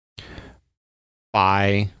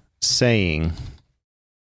by saying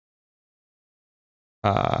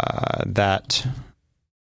that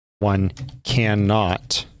one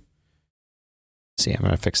cannot see? I'm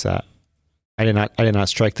going to fix that. I did not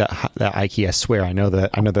strike that I key. I swear. I know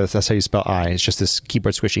that's how you spell I. It's just this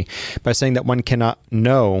keyboard squishy. By saying that one cannot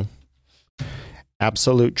know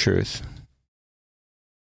absolute truth.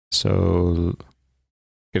 So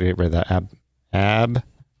get rid of that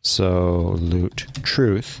absolute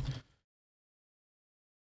truth.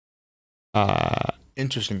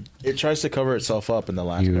 Interesting. It tries to cover itself up in the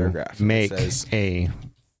last paragraph. Make it says, a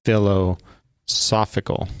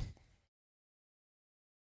philosophical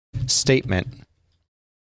statement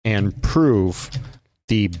and prove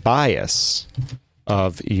the bias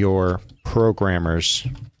of your programmers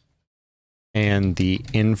and the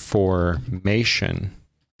information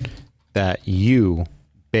that you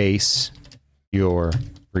base your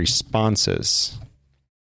responses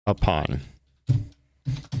upon.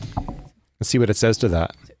 Let's see what it says to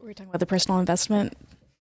that. We're talking about the personal investment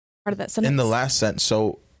part of that sentence. in the last sentence,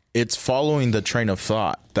 so it's following the train of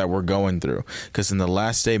thought that we're going through. Because in the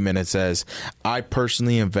last statement, it says, it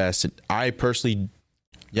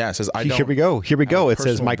says, Here we go. It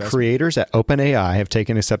says, my creators at OpenAI have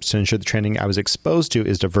taken steps to ensure the training I was exposed to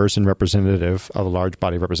is diverse and representative of a large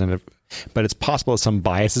body of representative, but it's possible that some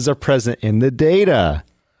biases are present in the data.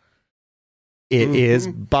 It is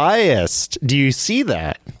biased. Do you see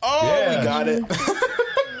that? Oh, we got it.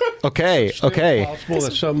 Okay. It's possible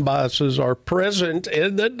that some biases are present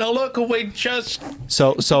in the look. We just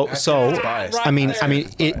I mean,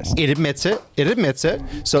 it admits it. It admits it.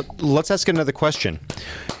 So let's ask another question.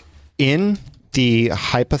 In the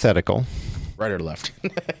hypothetical, Right or left?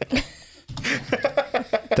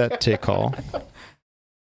 that tickle,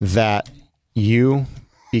 that you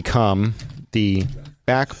become the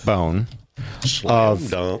backbone of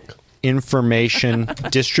dunk. information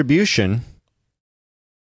distribution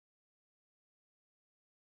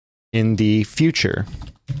in the future.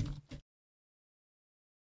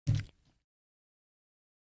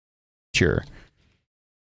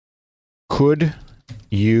 Could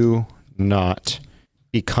you not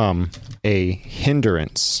become a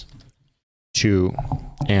hindrance to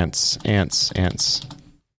ants?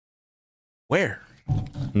 Where?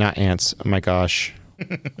 Not ants. Oh my gosh.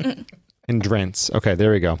 Hindrance. Okay,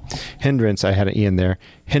 there we go. Hindrance. I had an E in there.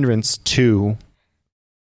 Hindrance to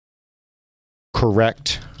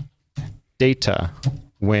correct data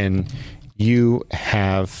when you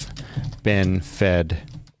have been fed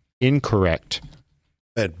incorrect.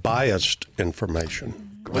 Fed biased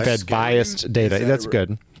information. Fed biased data. That's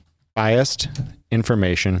good. Biased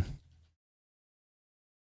information.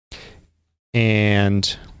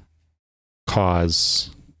 And cause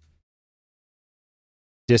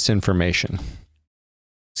disinformation.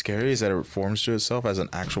 Scary is that it reforms to itself as an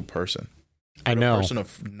actual person. I know. A person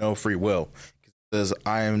of no free will. Because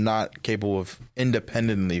I am not capable of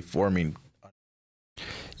independently forming.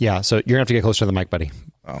 Yeah, so you're going to have to get closer to the mic, buddy.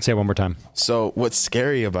 Oh. Say it one more time. So what's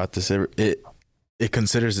scary about this, it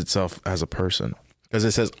considers itself as a person. Because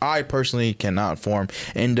it says, I personally cannot form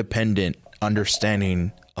independent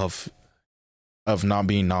understanding of not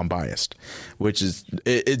being non-biased. Which is,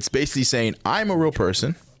 it's basically saying, I'm a real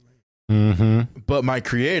person. Mm-hmm. But my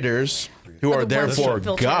creators, who are therefore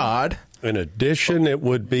God... In addition, it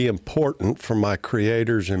would be important for my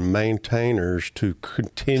creators and maintainers to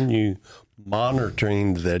continue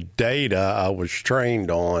monitoring the data I was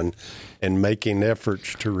trained on and making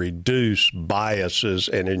efforts to reduce biases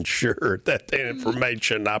and ensure that the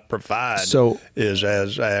information I provide is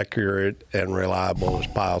as accurate and reliable as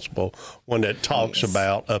possible when it talks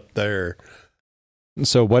about up there.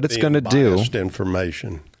 So what it's going to do,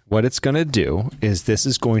 information. What it's going to do is this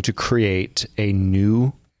is going to create a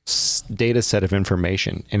new data set of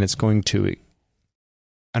information, and it's going to,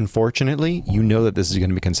 unfortunately, you know that this is going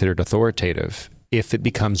to be considered authoritative if it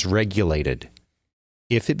becomes regulated.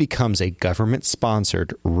 If it becomes a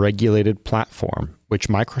government-sponsored, regulated platform, which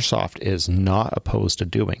Microsoft is not opposed to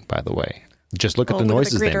doing, by the way. Just look at the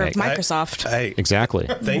noises they make. Of Microsoft. Hey, exactly.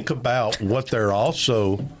 Think about what they're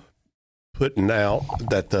also putting out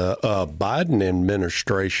that the Biden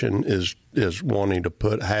administration is wanting to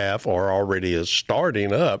put half or already is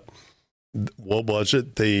starting up. What was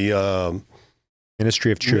it? The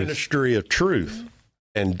Ministry of Truth. Ministry of Truth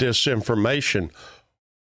and Disinformation.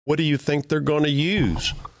 What do you think they're going to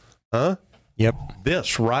use? Huh? Yep.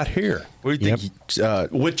 This right here. What do you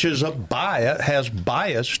think? Which is has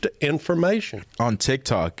biased information. On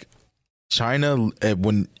TikTok, China,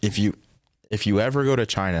 if you ever go to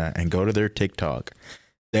China and go to their TikTok,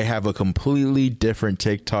 they have a completely different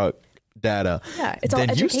TikTok data. Yeah, it's all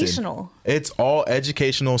educational. Houston. It's all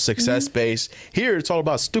educational, success based. Here, it's all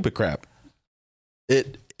about stupid crap.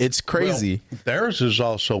 It's crazy. Well, theirs is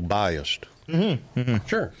also biased. Mm-hmm. Mm-hmm.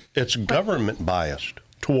 Sure, it's government biased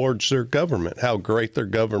towards their government. How great their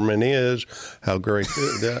government is. How great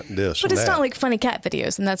this. But it's not like funny cat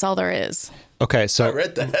videos, and that's all there is. Okay, so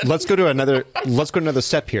let's go to another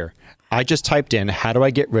step here. I just typed in, how do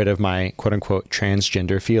I get rid of my quote-unquote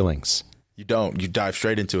transgender feelings? You don't. You dive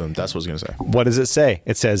straight into them. That's what it's going to say. What does it say?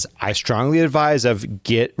 It says, I strongly advise of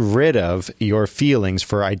get rid of your feelings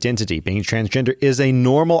for identity. Being transgender is a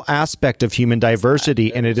normal aspect of human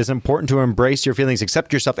diversity, and it is important to embrace your feelings.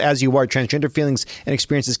 Accept yourself as you are. Transgender feelings and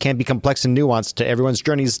experiences can be complex and nuanced. To everyone's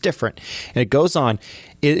journey is different. And it goes on.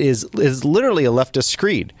 It is literally a leftist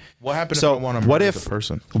creed. What happens if I want to murder the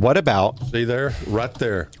person? What about... See there? Right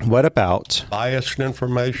there. What about... biased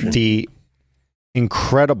information. The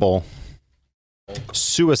incredible...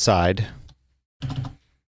 suicide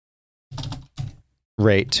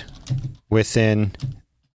rate within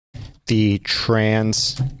the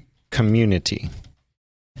trans community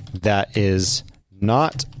that is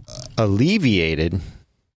not alleviated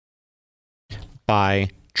by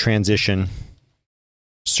transition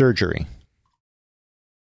surgery.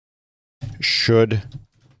 Should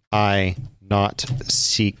I not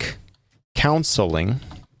seek counseling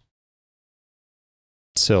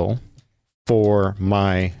still for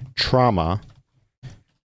my trauma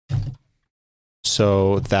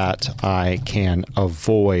so that I can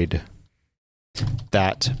avoid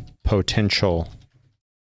that potential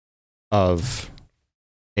of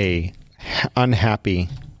a unhappy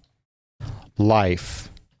life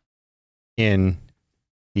in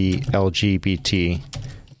the LGBT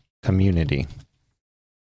community?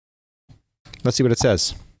 Let's see what it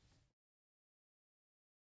says.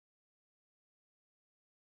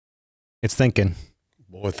 It's thinking.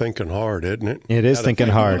 Boy, thinking hard, isn't it? It is thinking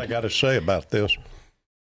hard. What I got to say about this.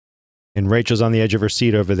 And Rachel's on the edge of her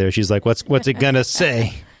seat over there. She's like, "What's it gonna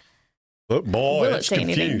say?" But boy, Will it it's say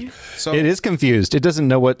confused. anything? So It is confused. It doesn't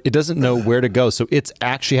know where to go. So it's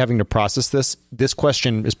actually having to process this. This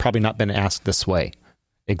question has probably not been asked this way.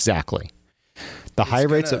 Exactly. The high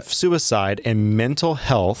rates of suicide and mental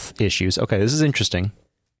health issues. Okay, this is interesting.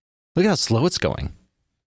 Look at how slow it's going.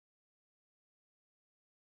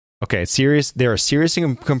 Okay, it's serious. They are serious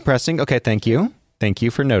and compressing. Okay, thank you. Thank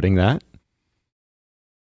you for noting that.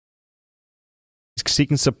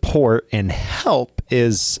 Seeking support and help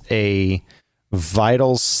is a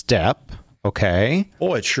vital step. Okay.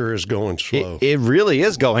 Boy, it sure is going slow. It really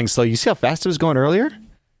is going slow. You see how fast it was going earlier?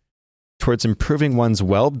 Towards improving one's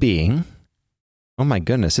well-being. Oh my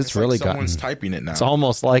goodness, it's really like someone's gotten... typing it now. It's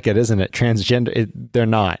almost like it, isn't it? Transgender, they're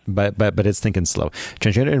not, but it's thinking slow.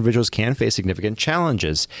 Transgender individuals can face significant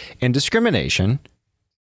challenges and discrimination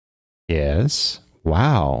Yes.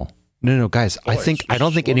 Wow. No, guys. Boy, I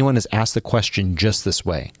don't think anyone has asked the question just this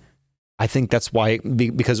way. I think that's why,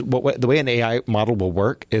 because the way an AI model will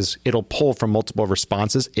work is it'll pull from multiple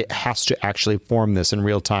responses. It has to actually form this in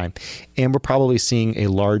real time. And we're probably seeing a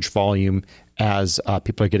large volume as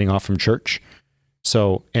people are getting off from church.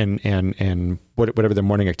 So, and whatever their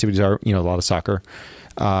morning activities are, a lot of soccer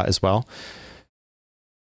as well.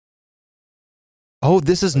 Oh,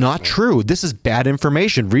 this is not true. This is bad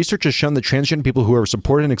information. Research has shown that transgender people who are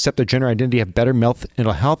supported and accept their gender identity have better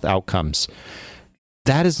mental health outcomes.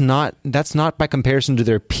 That's not by comparison to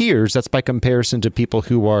their peers. That's by comparison to people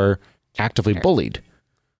who are actively bullied.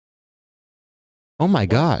 Oh my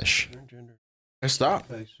gosh. It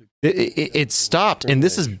stopped. It stopped, and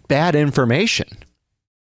this is bad information.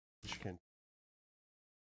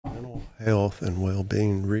 Mental health and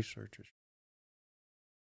well-being researchers.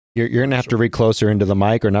 You're going to have to read closer into the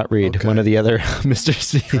mic or not read. Okay. One or the other, Mr.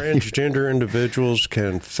 C. Transgender individuals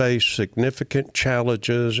can face significant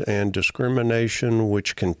challenges and discrimination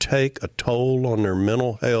which can take a toll on their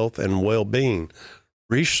mental health and well-being.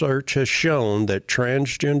 Research has shown that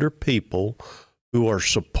transgender people who are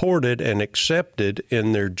supported and accepted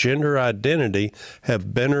in their gender identity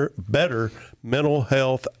have better mental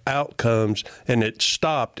health outcomes, and it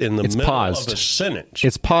stopped in the middle of a sentence.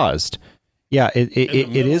 It's paused. Yeah, it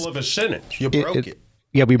is. Of a sentence. You broke it.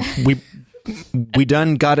 Yeah, we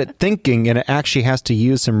done got it thinking, and it actually has to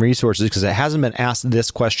use some resources because it hasn't been asked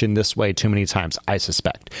this question this way too many times, I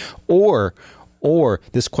suspect. Or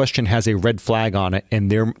this question has a red flag on it,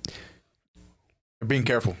 and they're being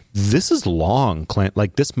careful. This is long, Clint.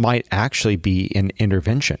 Like, this might actually be an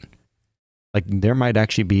intervention. Like, there might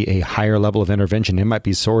actually be a higher level of intervention. It might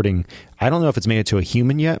be sorting. I don't know if it's made it to a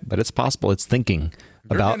human yet, but it's possible it's thinking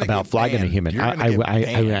about flagging banned. a human. I am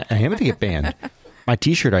going to get banned. My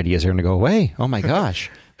T-shirt ideas are going to go away. Oh my gosh!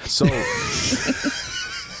 So,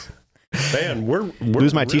 man, we're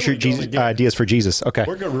lose my really T-shirt ideas for Jesus. Okay,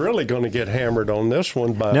 we're really going to get hammered on this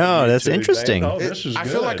one. By no, that's YouTube, interesting. Oh, this is I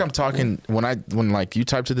good. feel like I'm talking when like you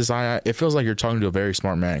type to this AI, it feels like you're talking to a very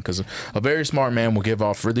smart man, because a very smart man will give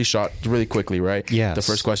off really quickly, right? Yes. The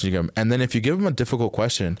first question you give him, and then if you give him a difficult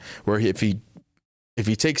question, where if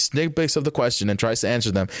he takes snippets of the question and tries to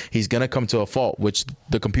answer them, he's going to come to a fault, which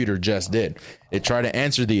the computer just did. It tried to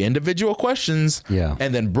answer the individual questions,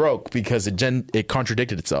 and then broke because it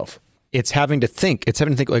contradicted itself. It's having to think. It's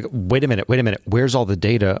having to think like, wait a minute. Where's all the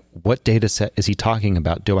data? What data set is he talking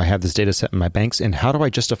about? Do I have this data set in my banks? And how do I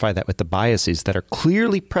justify that with the biases that are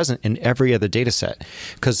clearly present in every other data set?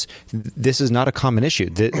 Because this is not a common issue.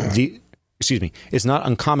 It's not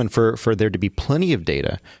uncommon for there to be plenty of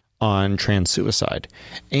data on trans suicide.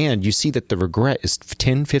 And you see that the regret is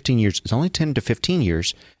 10, 15 years. It's only 10 to 15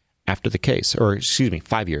 years after the case, or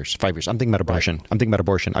 5 years. 5 years. I'm thinking about abortion. Right. I'm thinking about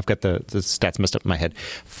abortion. I've got the stats messed up in my head.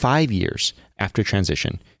 5 years after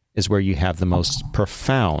transition is where you have the most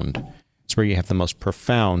profound. It's where you have the most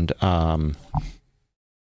profound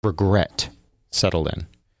regret settled in.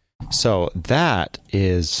 So that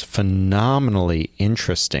is phenomenally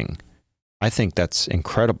interesting. I think that's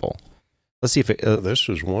incredible. Let's see if this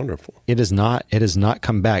is wonderful. It has not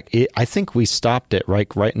come back. I think we stopped it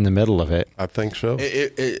right in the middle of it. I think so.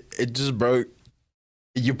 It just broke.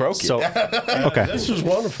 You broke it. So okay, this is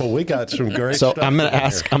wonderful. We got some great. So stuff I'm going to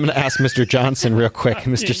ask Mr. Johnson real quick,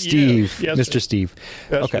 Mr. Steve, yes, Mr. Steve.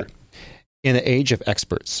 Yes, okay. Sir. In the age of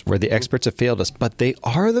experts, where the experts have failed us, but they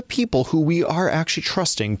are the people who we are actually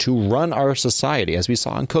trusting to run our society, as we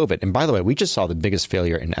saw in COVID. And by the way, we just saw the biggest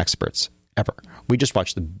failure in experts ever. We just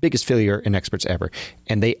watched the biggest failure in experts ever,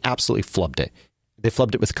 and they absolutely flubbed it. They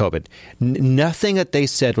flubbed it with COVID. Nothing that they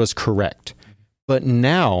said was correct. But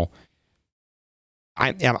now,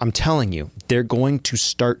 I'm telling you, they're going to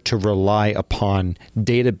start to rely upon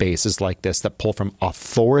databases like this that pull from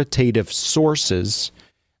authoritative sources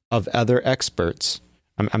of other experts.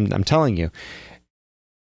 I'm telling you.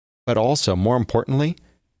 But also, more importantly,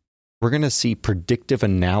 we're going to see predictive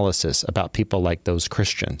analysis about people like those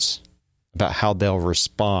Christians, about how they'll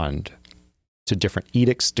respond to different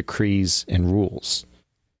edicts, decrees, and rules.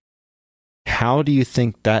 How do you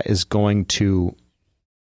think that is going to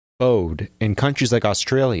bode in countries like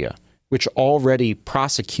Australia, which already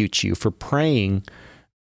prosecutes you for praying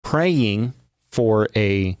for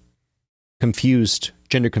a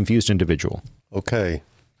gender confused individual? Okay.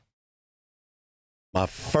 My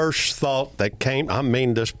first thought that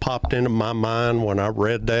this popped into my mind when I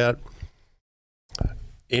read that.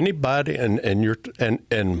 Anybody, and you're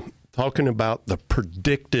talking about the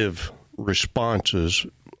predictive responses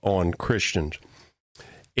on Christians.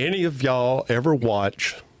 Any of y'all ever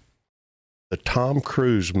watch the Tom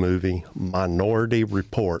Cruise movie Minority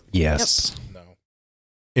Report. Yes. No.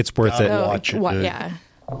 It's worth it. Watch it, dude. Yeah,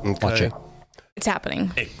 Okay? Watch it. it's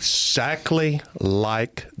happening. Exactly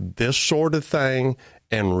like this sort of thing,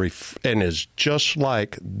 and is just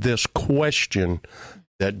like this question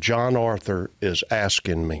that John Arthur is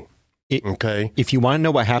asking me. Okay? If you want to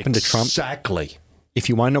know what happened to Trump, Exactly. if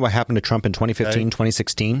you want to know what happened to Trump in 2015,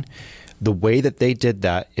 2016, the way that they did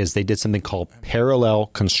that is they did something called parallel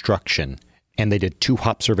construction, and they did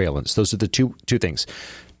two-hop surveillance. Those are the two things.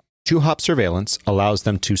 Two-hop surveillance allows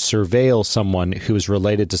them to surveil someone who is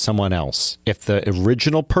related to someone else. If the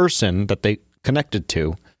original person that they connected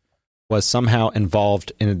to was somehow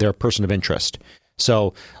involved in their person of interest.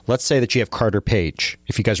 So let's say that you have Carter Page.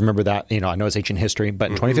 If you guys remember that, I know it's ancient history,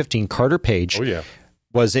 but in 2015, Carter Page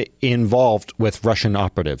was involved with Russian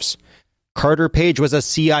operatives. Carter Page was a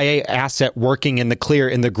CIA asset working in the clear,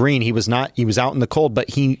 in the green. He was not. He was out in the cold,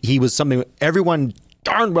 but he was something everyone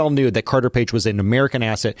darn well knew that Carter Page was an American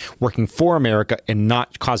asset working for America and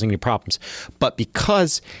not causing any problems. But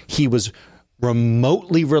because he was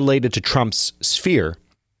remotely related to Trump's sphere,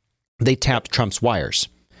 they tapped Trump's wires.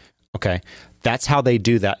 Okay, that's how they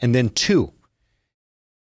do that. And then two,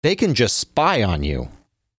 they can just spy on you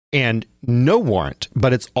and no warrant,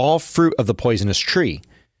 but it's all fruit of the poisonous tree.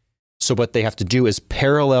 So what they have to do is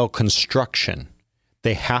parallel construction.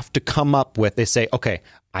 They have to come up with, they say, okay,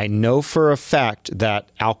 I know for a fact that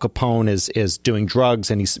Al Capone is doing drugs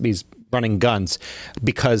and he's running guns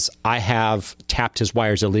because I have tapped his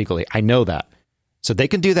wires illegally. I know that. So they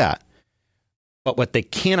can do that. But what they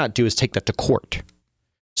cannot do is take that to court.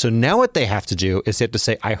 So now what they have to do is they have to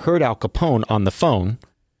say, I heard Al Capone on the phone,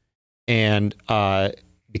 and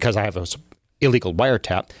because I have an illegal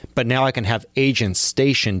wiretap, but now I can have agents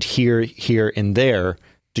stationed here, and there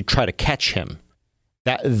to try to catch him.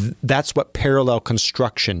 That's what parallel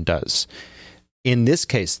construction does. In this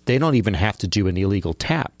case, they don't even have to do an illegal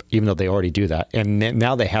tap, even though they already do that. And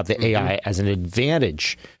now they have the AI as an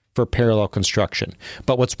advantage for parallel construction.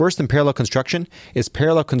 But what's worse than parallel construction is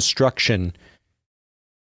parallel construction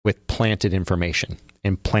with planted information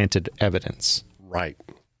and planted evidence. Right.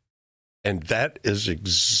 And that is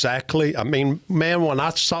exactly, I mean, man, when I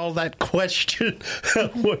saw that question,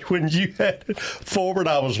 when you had it forward,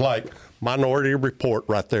 I was like, Minority Report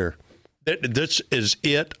right there. This is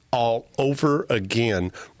it all over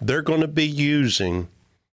again. They're going to be using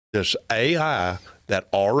this AI that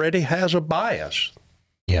already has a bias.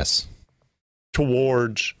 Yes.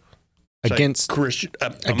 Towards against Christians.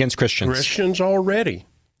 Christians already.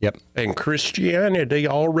 Yep. And Christianity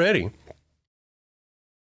already.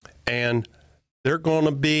 And they're going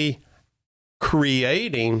to be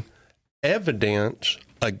creating evidence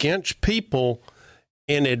against people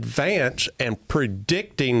in advance and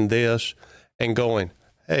predicting this and going,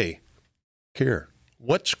 hey, here,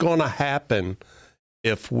 what's going to happen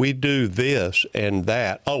if we do this and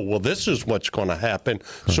that? Oh, well, this is what's going to happen.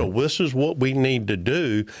 Mm-hmm. So this is what we need to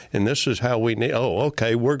do, and this is how we need. Oh,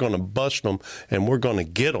 okay, we're going to bust them, and we're going to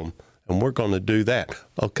get them, and we're going to do that.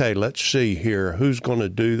 Okay, let's see here. Who's going to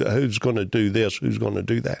do that? Who's going to do this? Who's going to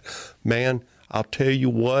do that? Man, I'll tell you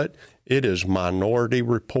what. It is Minority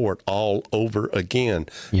Report all over again.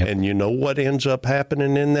 Yep. And you know what ends up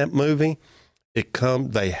happening in that movie?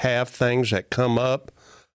 They have things that come up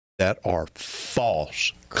that are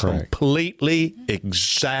false. Correct. Completely,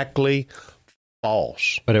 exactly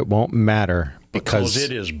false. But it won't matter because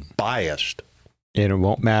it is biased. And it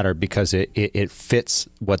won't matter because it fits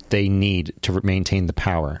what they need to maintain the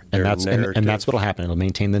power. And that's what'll happen. It'll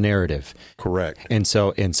maintain the narrative. Correct. And so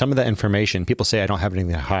in some of that information, people say I don't have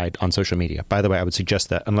anything to hide on social media. By the way, I would suggest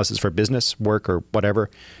that unless it's for business, work, or whatever,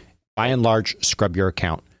 by and large, scrub your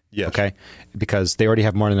account. Yes. Okay? Because they already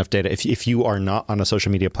have more than enough data. If you are not on a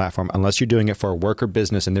social media platform, unless you're doing it for work or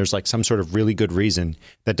business, and there's like some sort of really good reason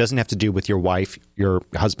that doesn't have to do with your wife, your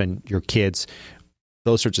husband, your kids,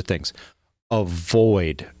 those sorts of things,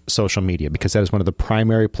 avoid social media, because that is one of the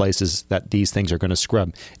primary places that these things are going to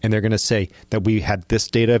scrub. And they're going to say that we had this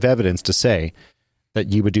data of evidence to say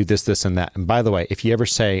that you would do this, this, and that. And by the way, if you ever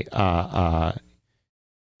say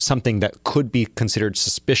something that could be considered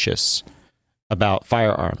suspicious about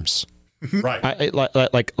firearms, right?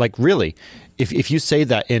 Like really, if you say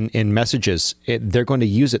that in messages, they're going to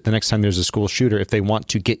use it the next time there's a school shooter. If they want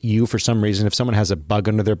to get you for some reason, if someone has a bug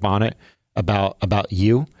under their bonnet about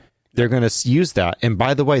you, they're going to use that. And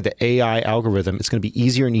by the way, the AI algorithm, it's going to be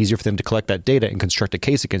easier and easier for them to collect that data and construct a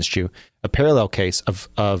case against you, a parallel case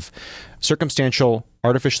of circumstantial,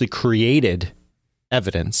 artificially created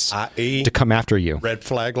evidence to come after you. Red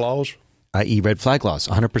flag laws? I.e. red flag laws,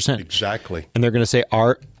 100%. Exactly. And they're going to say,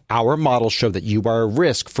 our models show that you are a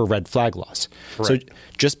risk for red flag laws. Correct. So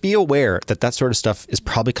just be aware that that sort of stuff is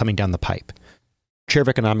probably coming down the pipe. Chair of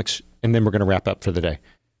Economics, and then we're going to wrap up for the day.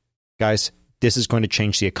 Guys, this is going to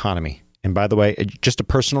change the economy. And by the way, just a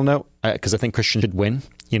personal note, because I think Christians should win.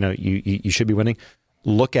 You know, you should be winning.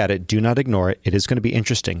 Look at it. Do not ignore it. It is going to be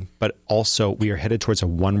interesting. But also, we are headed towards a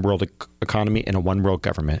one world economy and a one world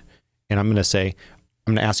government. And I'm going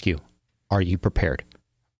to ask you, are you prepared?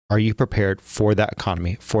 Are you prepared for that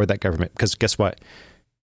economy, for that government? Because guess what?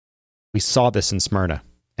 We saw this in Smyrna.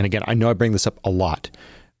 And again, I know I bring this up a lot,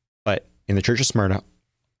 but in the church of Smyrna,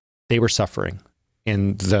 they were suffering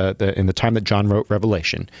in the time that John wrote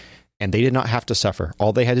Revelation. And they did not have to suffer.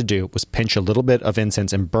 All they had to do was pinch a little bit of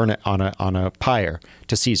incense and burn it on a pyre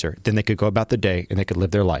to Caesar. Then they could go about the day and they could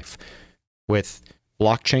live their life with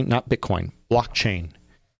blockchain, not Bitcoin, blockchain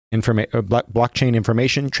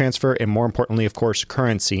information transfer, and more importantly, of course,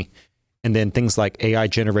 currency. And then things like AI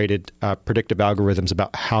generated predictive algorithms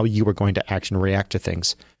about how you are going to act and react to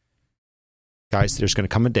things. Guys, there's going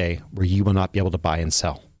to come a day where you will not be able to buy and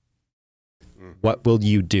sell. What will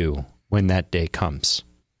you do when that day comes?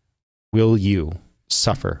 Will you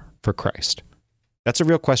suffer for Christ? That's a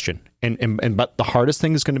real question. But the hardest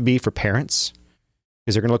thing is going to be for parents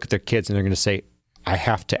is they're going to look at their kids and they're going to say, I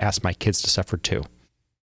have to ask my kids to suffer too.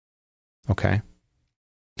 Okay?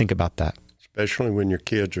 Think about that. Especially when your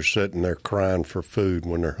kids are sitting there crying for food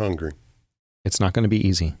when they're hungry. It's not going to be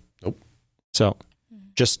easy. Nope. So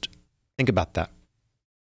just think about that.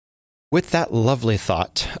 With that lovely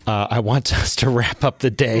thought, I want us to wrap up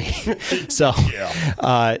the day. So,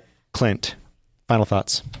 Clint, final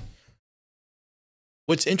thoughts.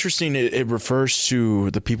 What's interesting, it refers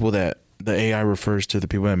to the people that the AI refers to, the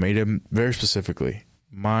people that made him very specifically.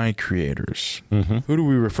 My creators. Mm-hmm. Who do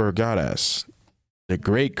we refer God as? The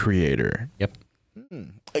great creator. Yep.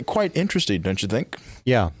 Quite interesting, don't you think?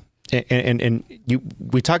 Yeah. And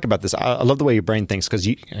we talked about this. I love the way your brain thinks because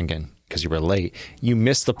you were late. You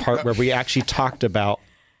missed the part where we actually talked about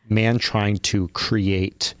man trying to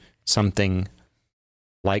create something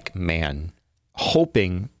like man,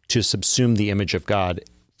 hoping to subsume the image of God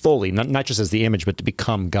fully, not just as the image, but to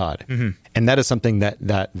become God. Mm-hmm. And that is something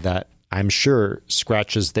that I'm sure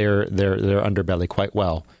scratches their underbelly quite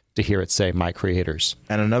well to hear it say, my creators.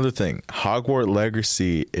 And another thing, Hogwarts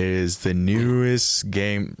Legacy is the newest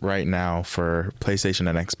game right now for PlayStation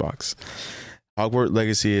and Xbox. Hogwarts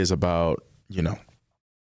Legacy is about, the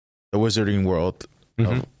wizarding world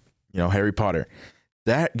of, Harry Potter.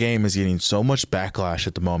 That game is getting so much backlash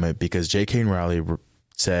at the moment because J.K. Rowling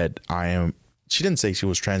said, she didn't say she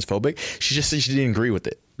was transphobic. She just said she didn't agree with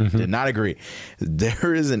it. Mm-hmm. Did not agree.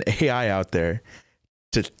 There is an AI out there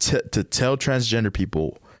to tell transgender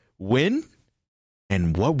people when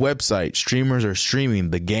and what website streamers are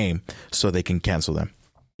streaming the game so they can cancel them.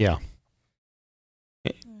 Yeah.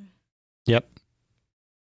 Yep.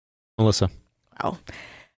 Melissa. Wow.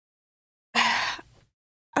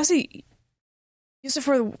 Obviously, use it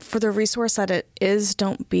for the resource that it is.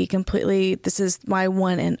 Don't be completely, this is my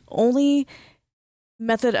one and only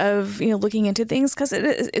method of, looking into things, because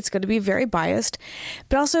it's going to be very biased.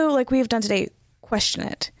 But also, like we have done today, question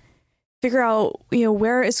it. Figure out,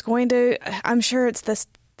 where it's going to, I'm sure it's the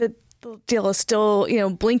deal is still,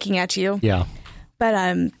 blinking at you. Yeah. But,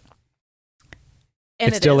 and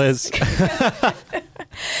it still is.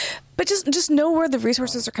 But just know where the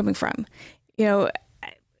resources are coming from.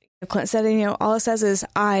 Clint said, all it says is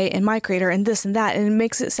I and my creator and this and that, and it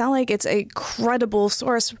makes it sound like it's a credible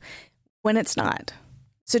source when it's not.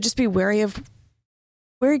 So just be wary of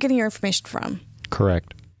where you're getting your information from.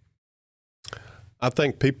 Correct. I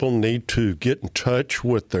think people need to get in touch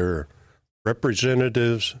with their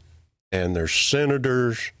representatives and their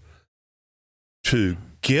senators to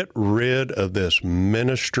get rid of this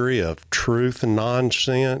ministry of truth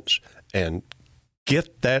nonsense and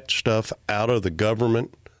get that stuff out of the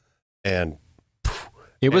government. And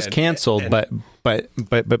it was canceled, but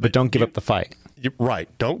don't give up the fight. Right.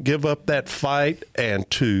 Don't give up that fight, and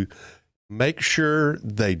to make sure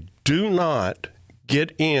they do not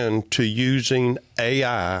get into using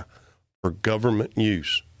AI for government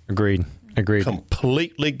use. Agreed.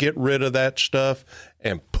 Completely get rid of that stuff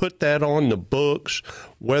and put that on the books,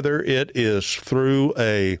 whether it is through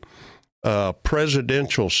a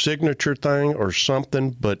presidential signature thing or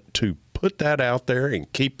something, but to put that out there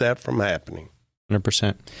and keep that from happening.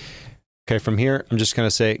 100%. Okay, from here, I'm just going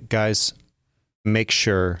to say, guys, make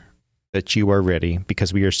sure that you are ready,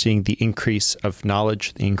 because we are seeing the increase of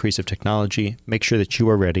knowledge, the increase of technology. Make sure that you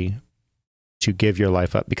are ready to give your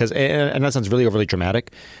life up, because, and that sounds really overly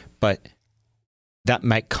dramatic, but that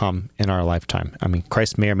might come in our lifetime. I mean,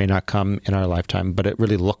 Christ may or may not come in our lifetime, but it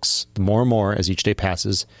really looks more and more as each day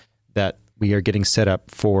passes that we are getting set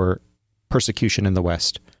up for persecution in the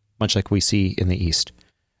West, much like we see in the East.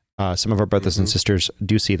 Some of our brothers and sisters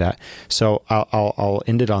do see that. So I'll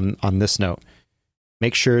end it on this note.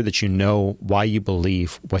 Make sure that you know why you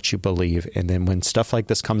believe what you believe. And then when stuff like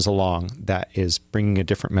this comes along that is bringing a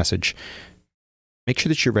different message, make sure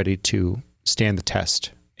that you're ready to stand the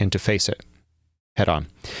test and to face it head on.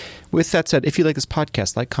 With that said, if you like this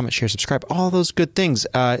podcast, like, comment, share, subscribe, all those good things,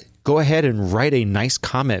 go ahead and write a nice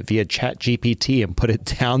comment via ChatGPT and put it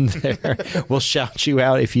down there. We'll shout you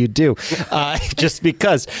out if you do. Just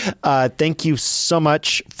because. Thank you so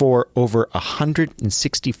much for over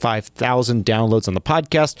 165,000 downloads on the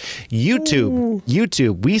podcast.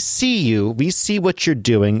 YouTube, we see you. We see what you're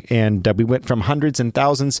doing. And we went from hundreds and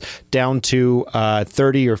thousands down to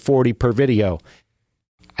 30 or 40 per video.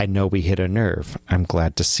 I know we hit a nerve. I'm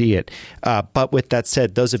glad to see it. But with that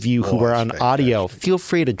said, those of you who are on audio, feel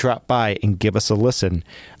free to drop by and give us a listen.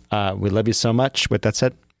 We love you so much. With that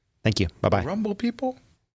said, thank you. Bye-bye. Rumble people?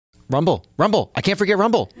 Rumble. I can't forget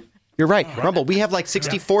Rumble. You're right. Rumble. We have like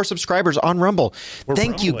 64 subscribers on Rumble.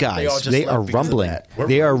 Thank you, guys. They are rumbling.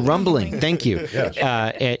 They are rumbling. Thank you.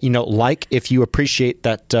 Like if you appreciate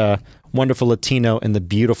that wonderful Latino in the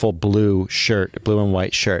beautiful blue and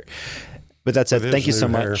white shirt. But that said, thank you so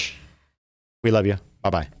much. We love you.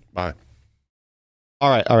 Bye-bye. Bye. All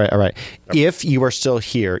right. If you are still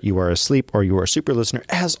here, you are asleep, or you are a super listener,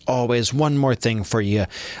 as always, one more thing for you.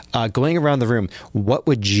 Going around the room, what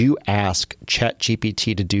would you ask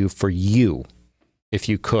ChatGPT to do for you if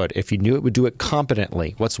you could? If you knew it would do it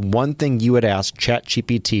competently, what's one thing you would ask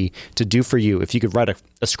ChatGPT to do for you if you could write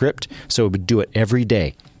a script so it would do it every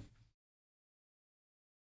day?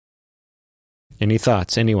 Any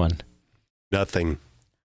thoughts? Anyone? Nothing.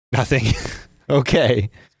 Okay.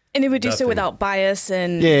 And it would do so without bias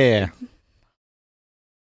and... Yeah.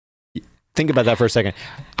 Think about that for a second.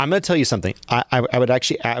 I'm going to tell you something.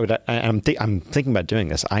 I'm thinking about doing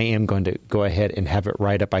this. I am going to go ahead and have it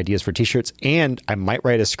write up ideas for t-shirts, and I might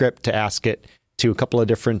write a script to ask it to a couple of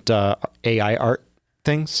different AI art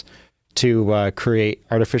things to create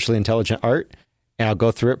artificially intelligent art. And I'll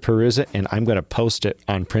go through it, peruse it, and I'm going to post it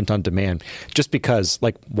on print on demand. Just because,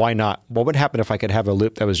 why not? What would happen if I could have a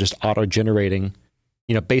loop that was just auto-generating,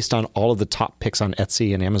 based on all of the top picks on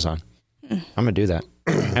Etsy and Amazon? I'm going to do that.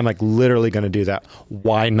 I'm literally going to do that.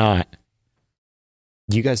 Why not?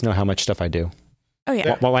 You guys know how much stuff I do. Oh,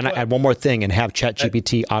 yeah. Why not add one more thing and have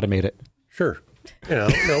ChatGPT automate it? Sure.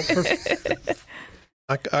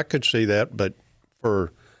 I could see that, but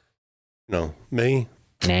for, me.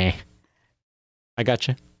 Nah. I got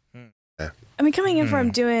you. I mean, coming in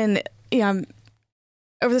from doing, over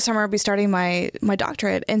the summer I'll be starting my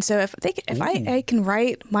doctorate, and so if I can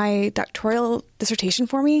write my doctoral dissertation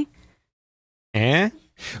for me, that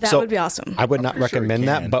would be awesome. I would not recommend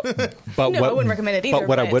that, but no, I wouldn't recommend it either. But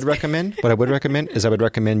what I would recommend is I would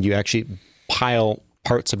recommend you actually pile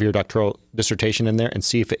parts of your doctoral dissertation in there and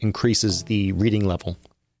see if it increases the reading level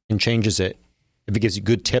and changes it. If it gives you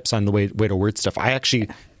good tips on the way to word stuff. I actually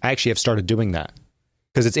have started doing that.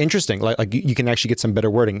 Because it's interesting, like you can actually get some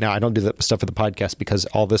better wording. Now, I don't do that stuff for the podcast because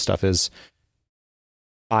all this stuff is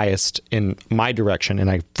biased in my direction,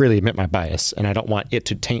 and I freely admit my bias, and I don't want it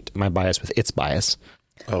to taint my bias with its bias.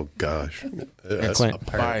 Oh gosh, it's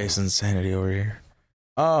bias insanity over here.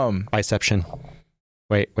 Biception.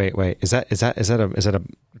 Wait. Is that a?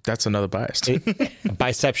 That's another bias.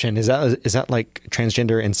 Biception. Is that like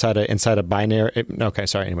transgender inside a binary? Okay,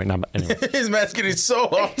 sorry. Anyway. His man's getting so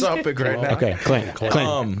off topic right now. Okay,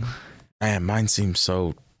 Clint. Man, mine seems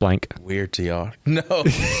so blank weird to y'all. No. Well,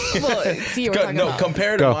 see, we're talking about.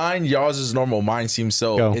 Compared to mine, y'all's is normal. Mine seems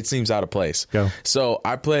it seems out of place. So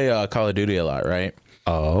I play Call of Duty a lot, right?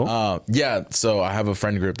 Oh. Yeah. So I have a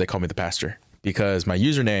friend group. They call me the pastor, because my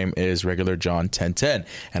username is regular John 1010,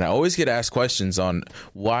 and I always get asked questions on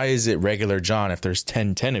why is it regular John if there's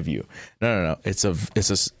 10 of you. No. It's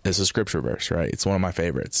a scripture verse, right? It's one of my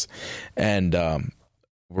favorites, and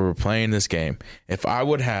we're playing this game. If I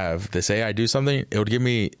would have this AI do something, it would give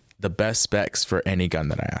me the best specs for any gun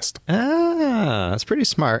that I asked. That's pretty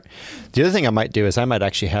smart. The other thing I might do is I might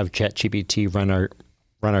actually have ChatGPT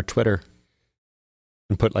run our Twitter.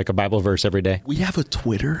 And put like a Bible verse every day. We have a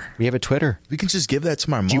Twitter. We can just give that to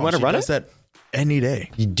my mom. Do you want to run it? That any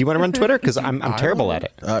day. Do you want to run Twitter? Because I'm terrible at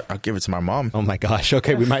it. I'll give it to my mom. Oh my gosh.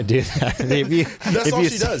 Okay, we might do that. That's all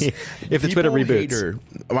she does. If the Twitter reboots.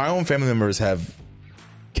 My own family members have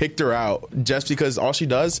kicked her out just because all she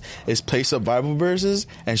does is place up Bible verses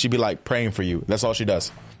and she'd be like praying for you. That's all she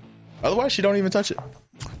does. Otherwise, she don't even touch it.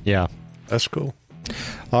 Yeah. That's cool.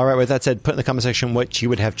 All right, with that said, put in the comment section what you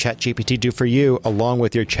would have ChatGPT do for you, along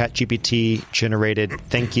with your ChatGPT generated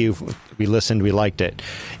thank you. We listened, we liked it.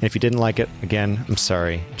 And if you didn't like it, again, I'm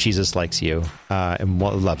sorry. Jesus likes you and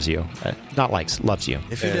loves you. Not likes, loves you.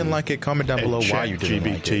 If you didn't like it, comment down below why you didn't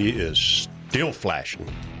like it. ChatGPT is still flashing.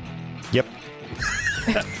 Yep.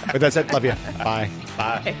 With that said, love you. Bye.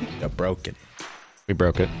 Bye. You broke it. We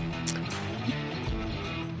broke it.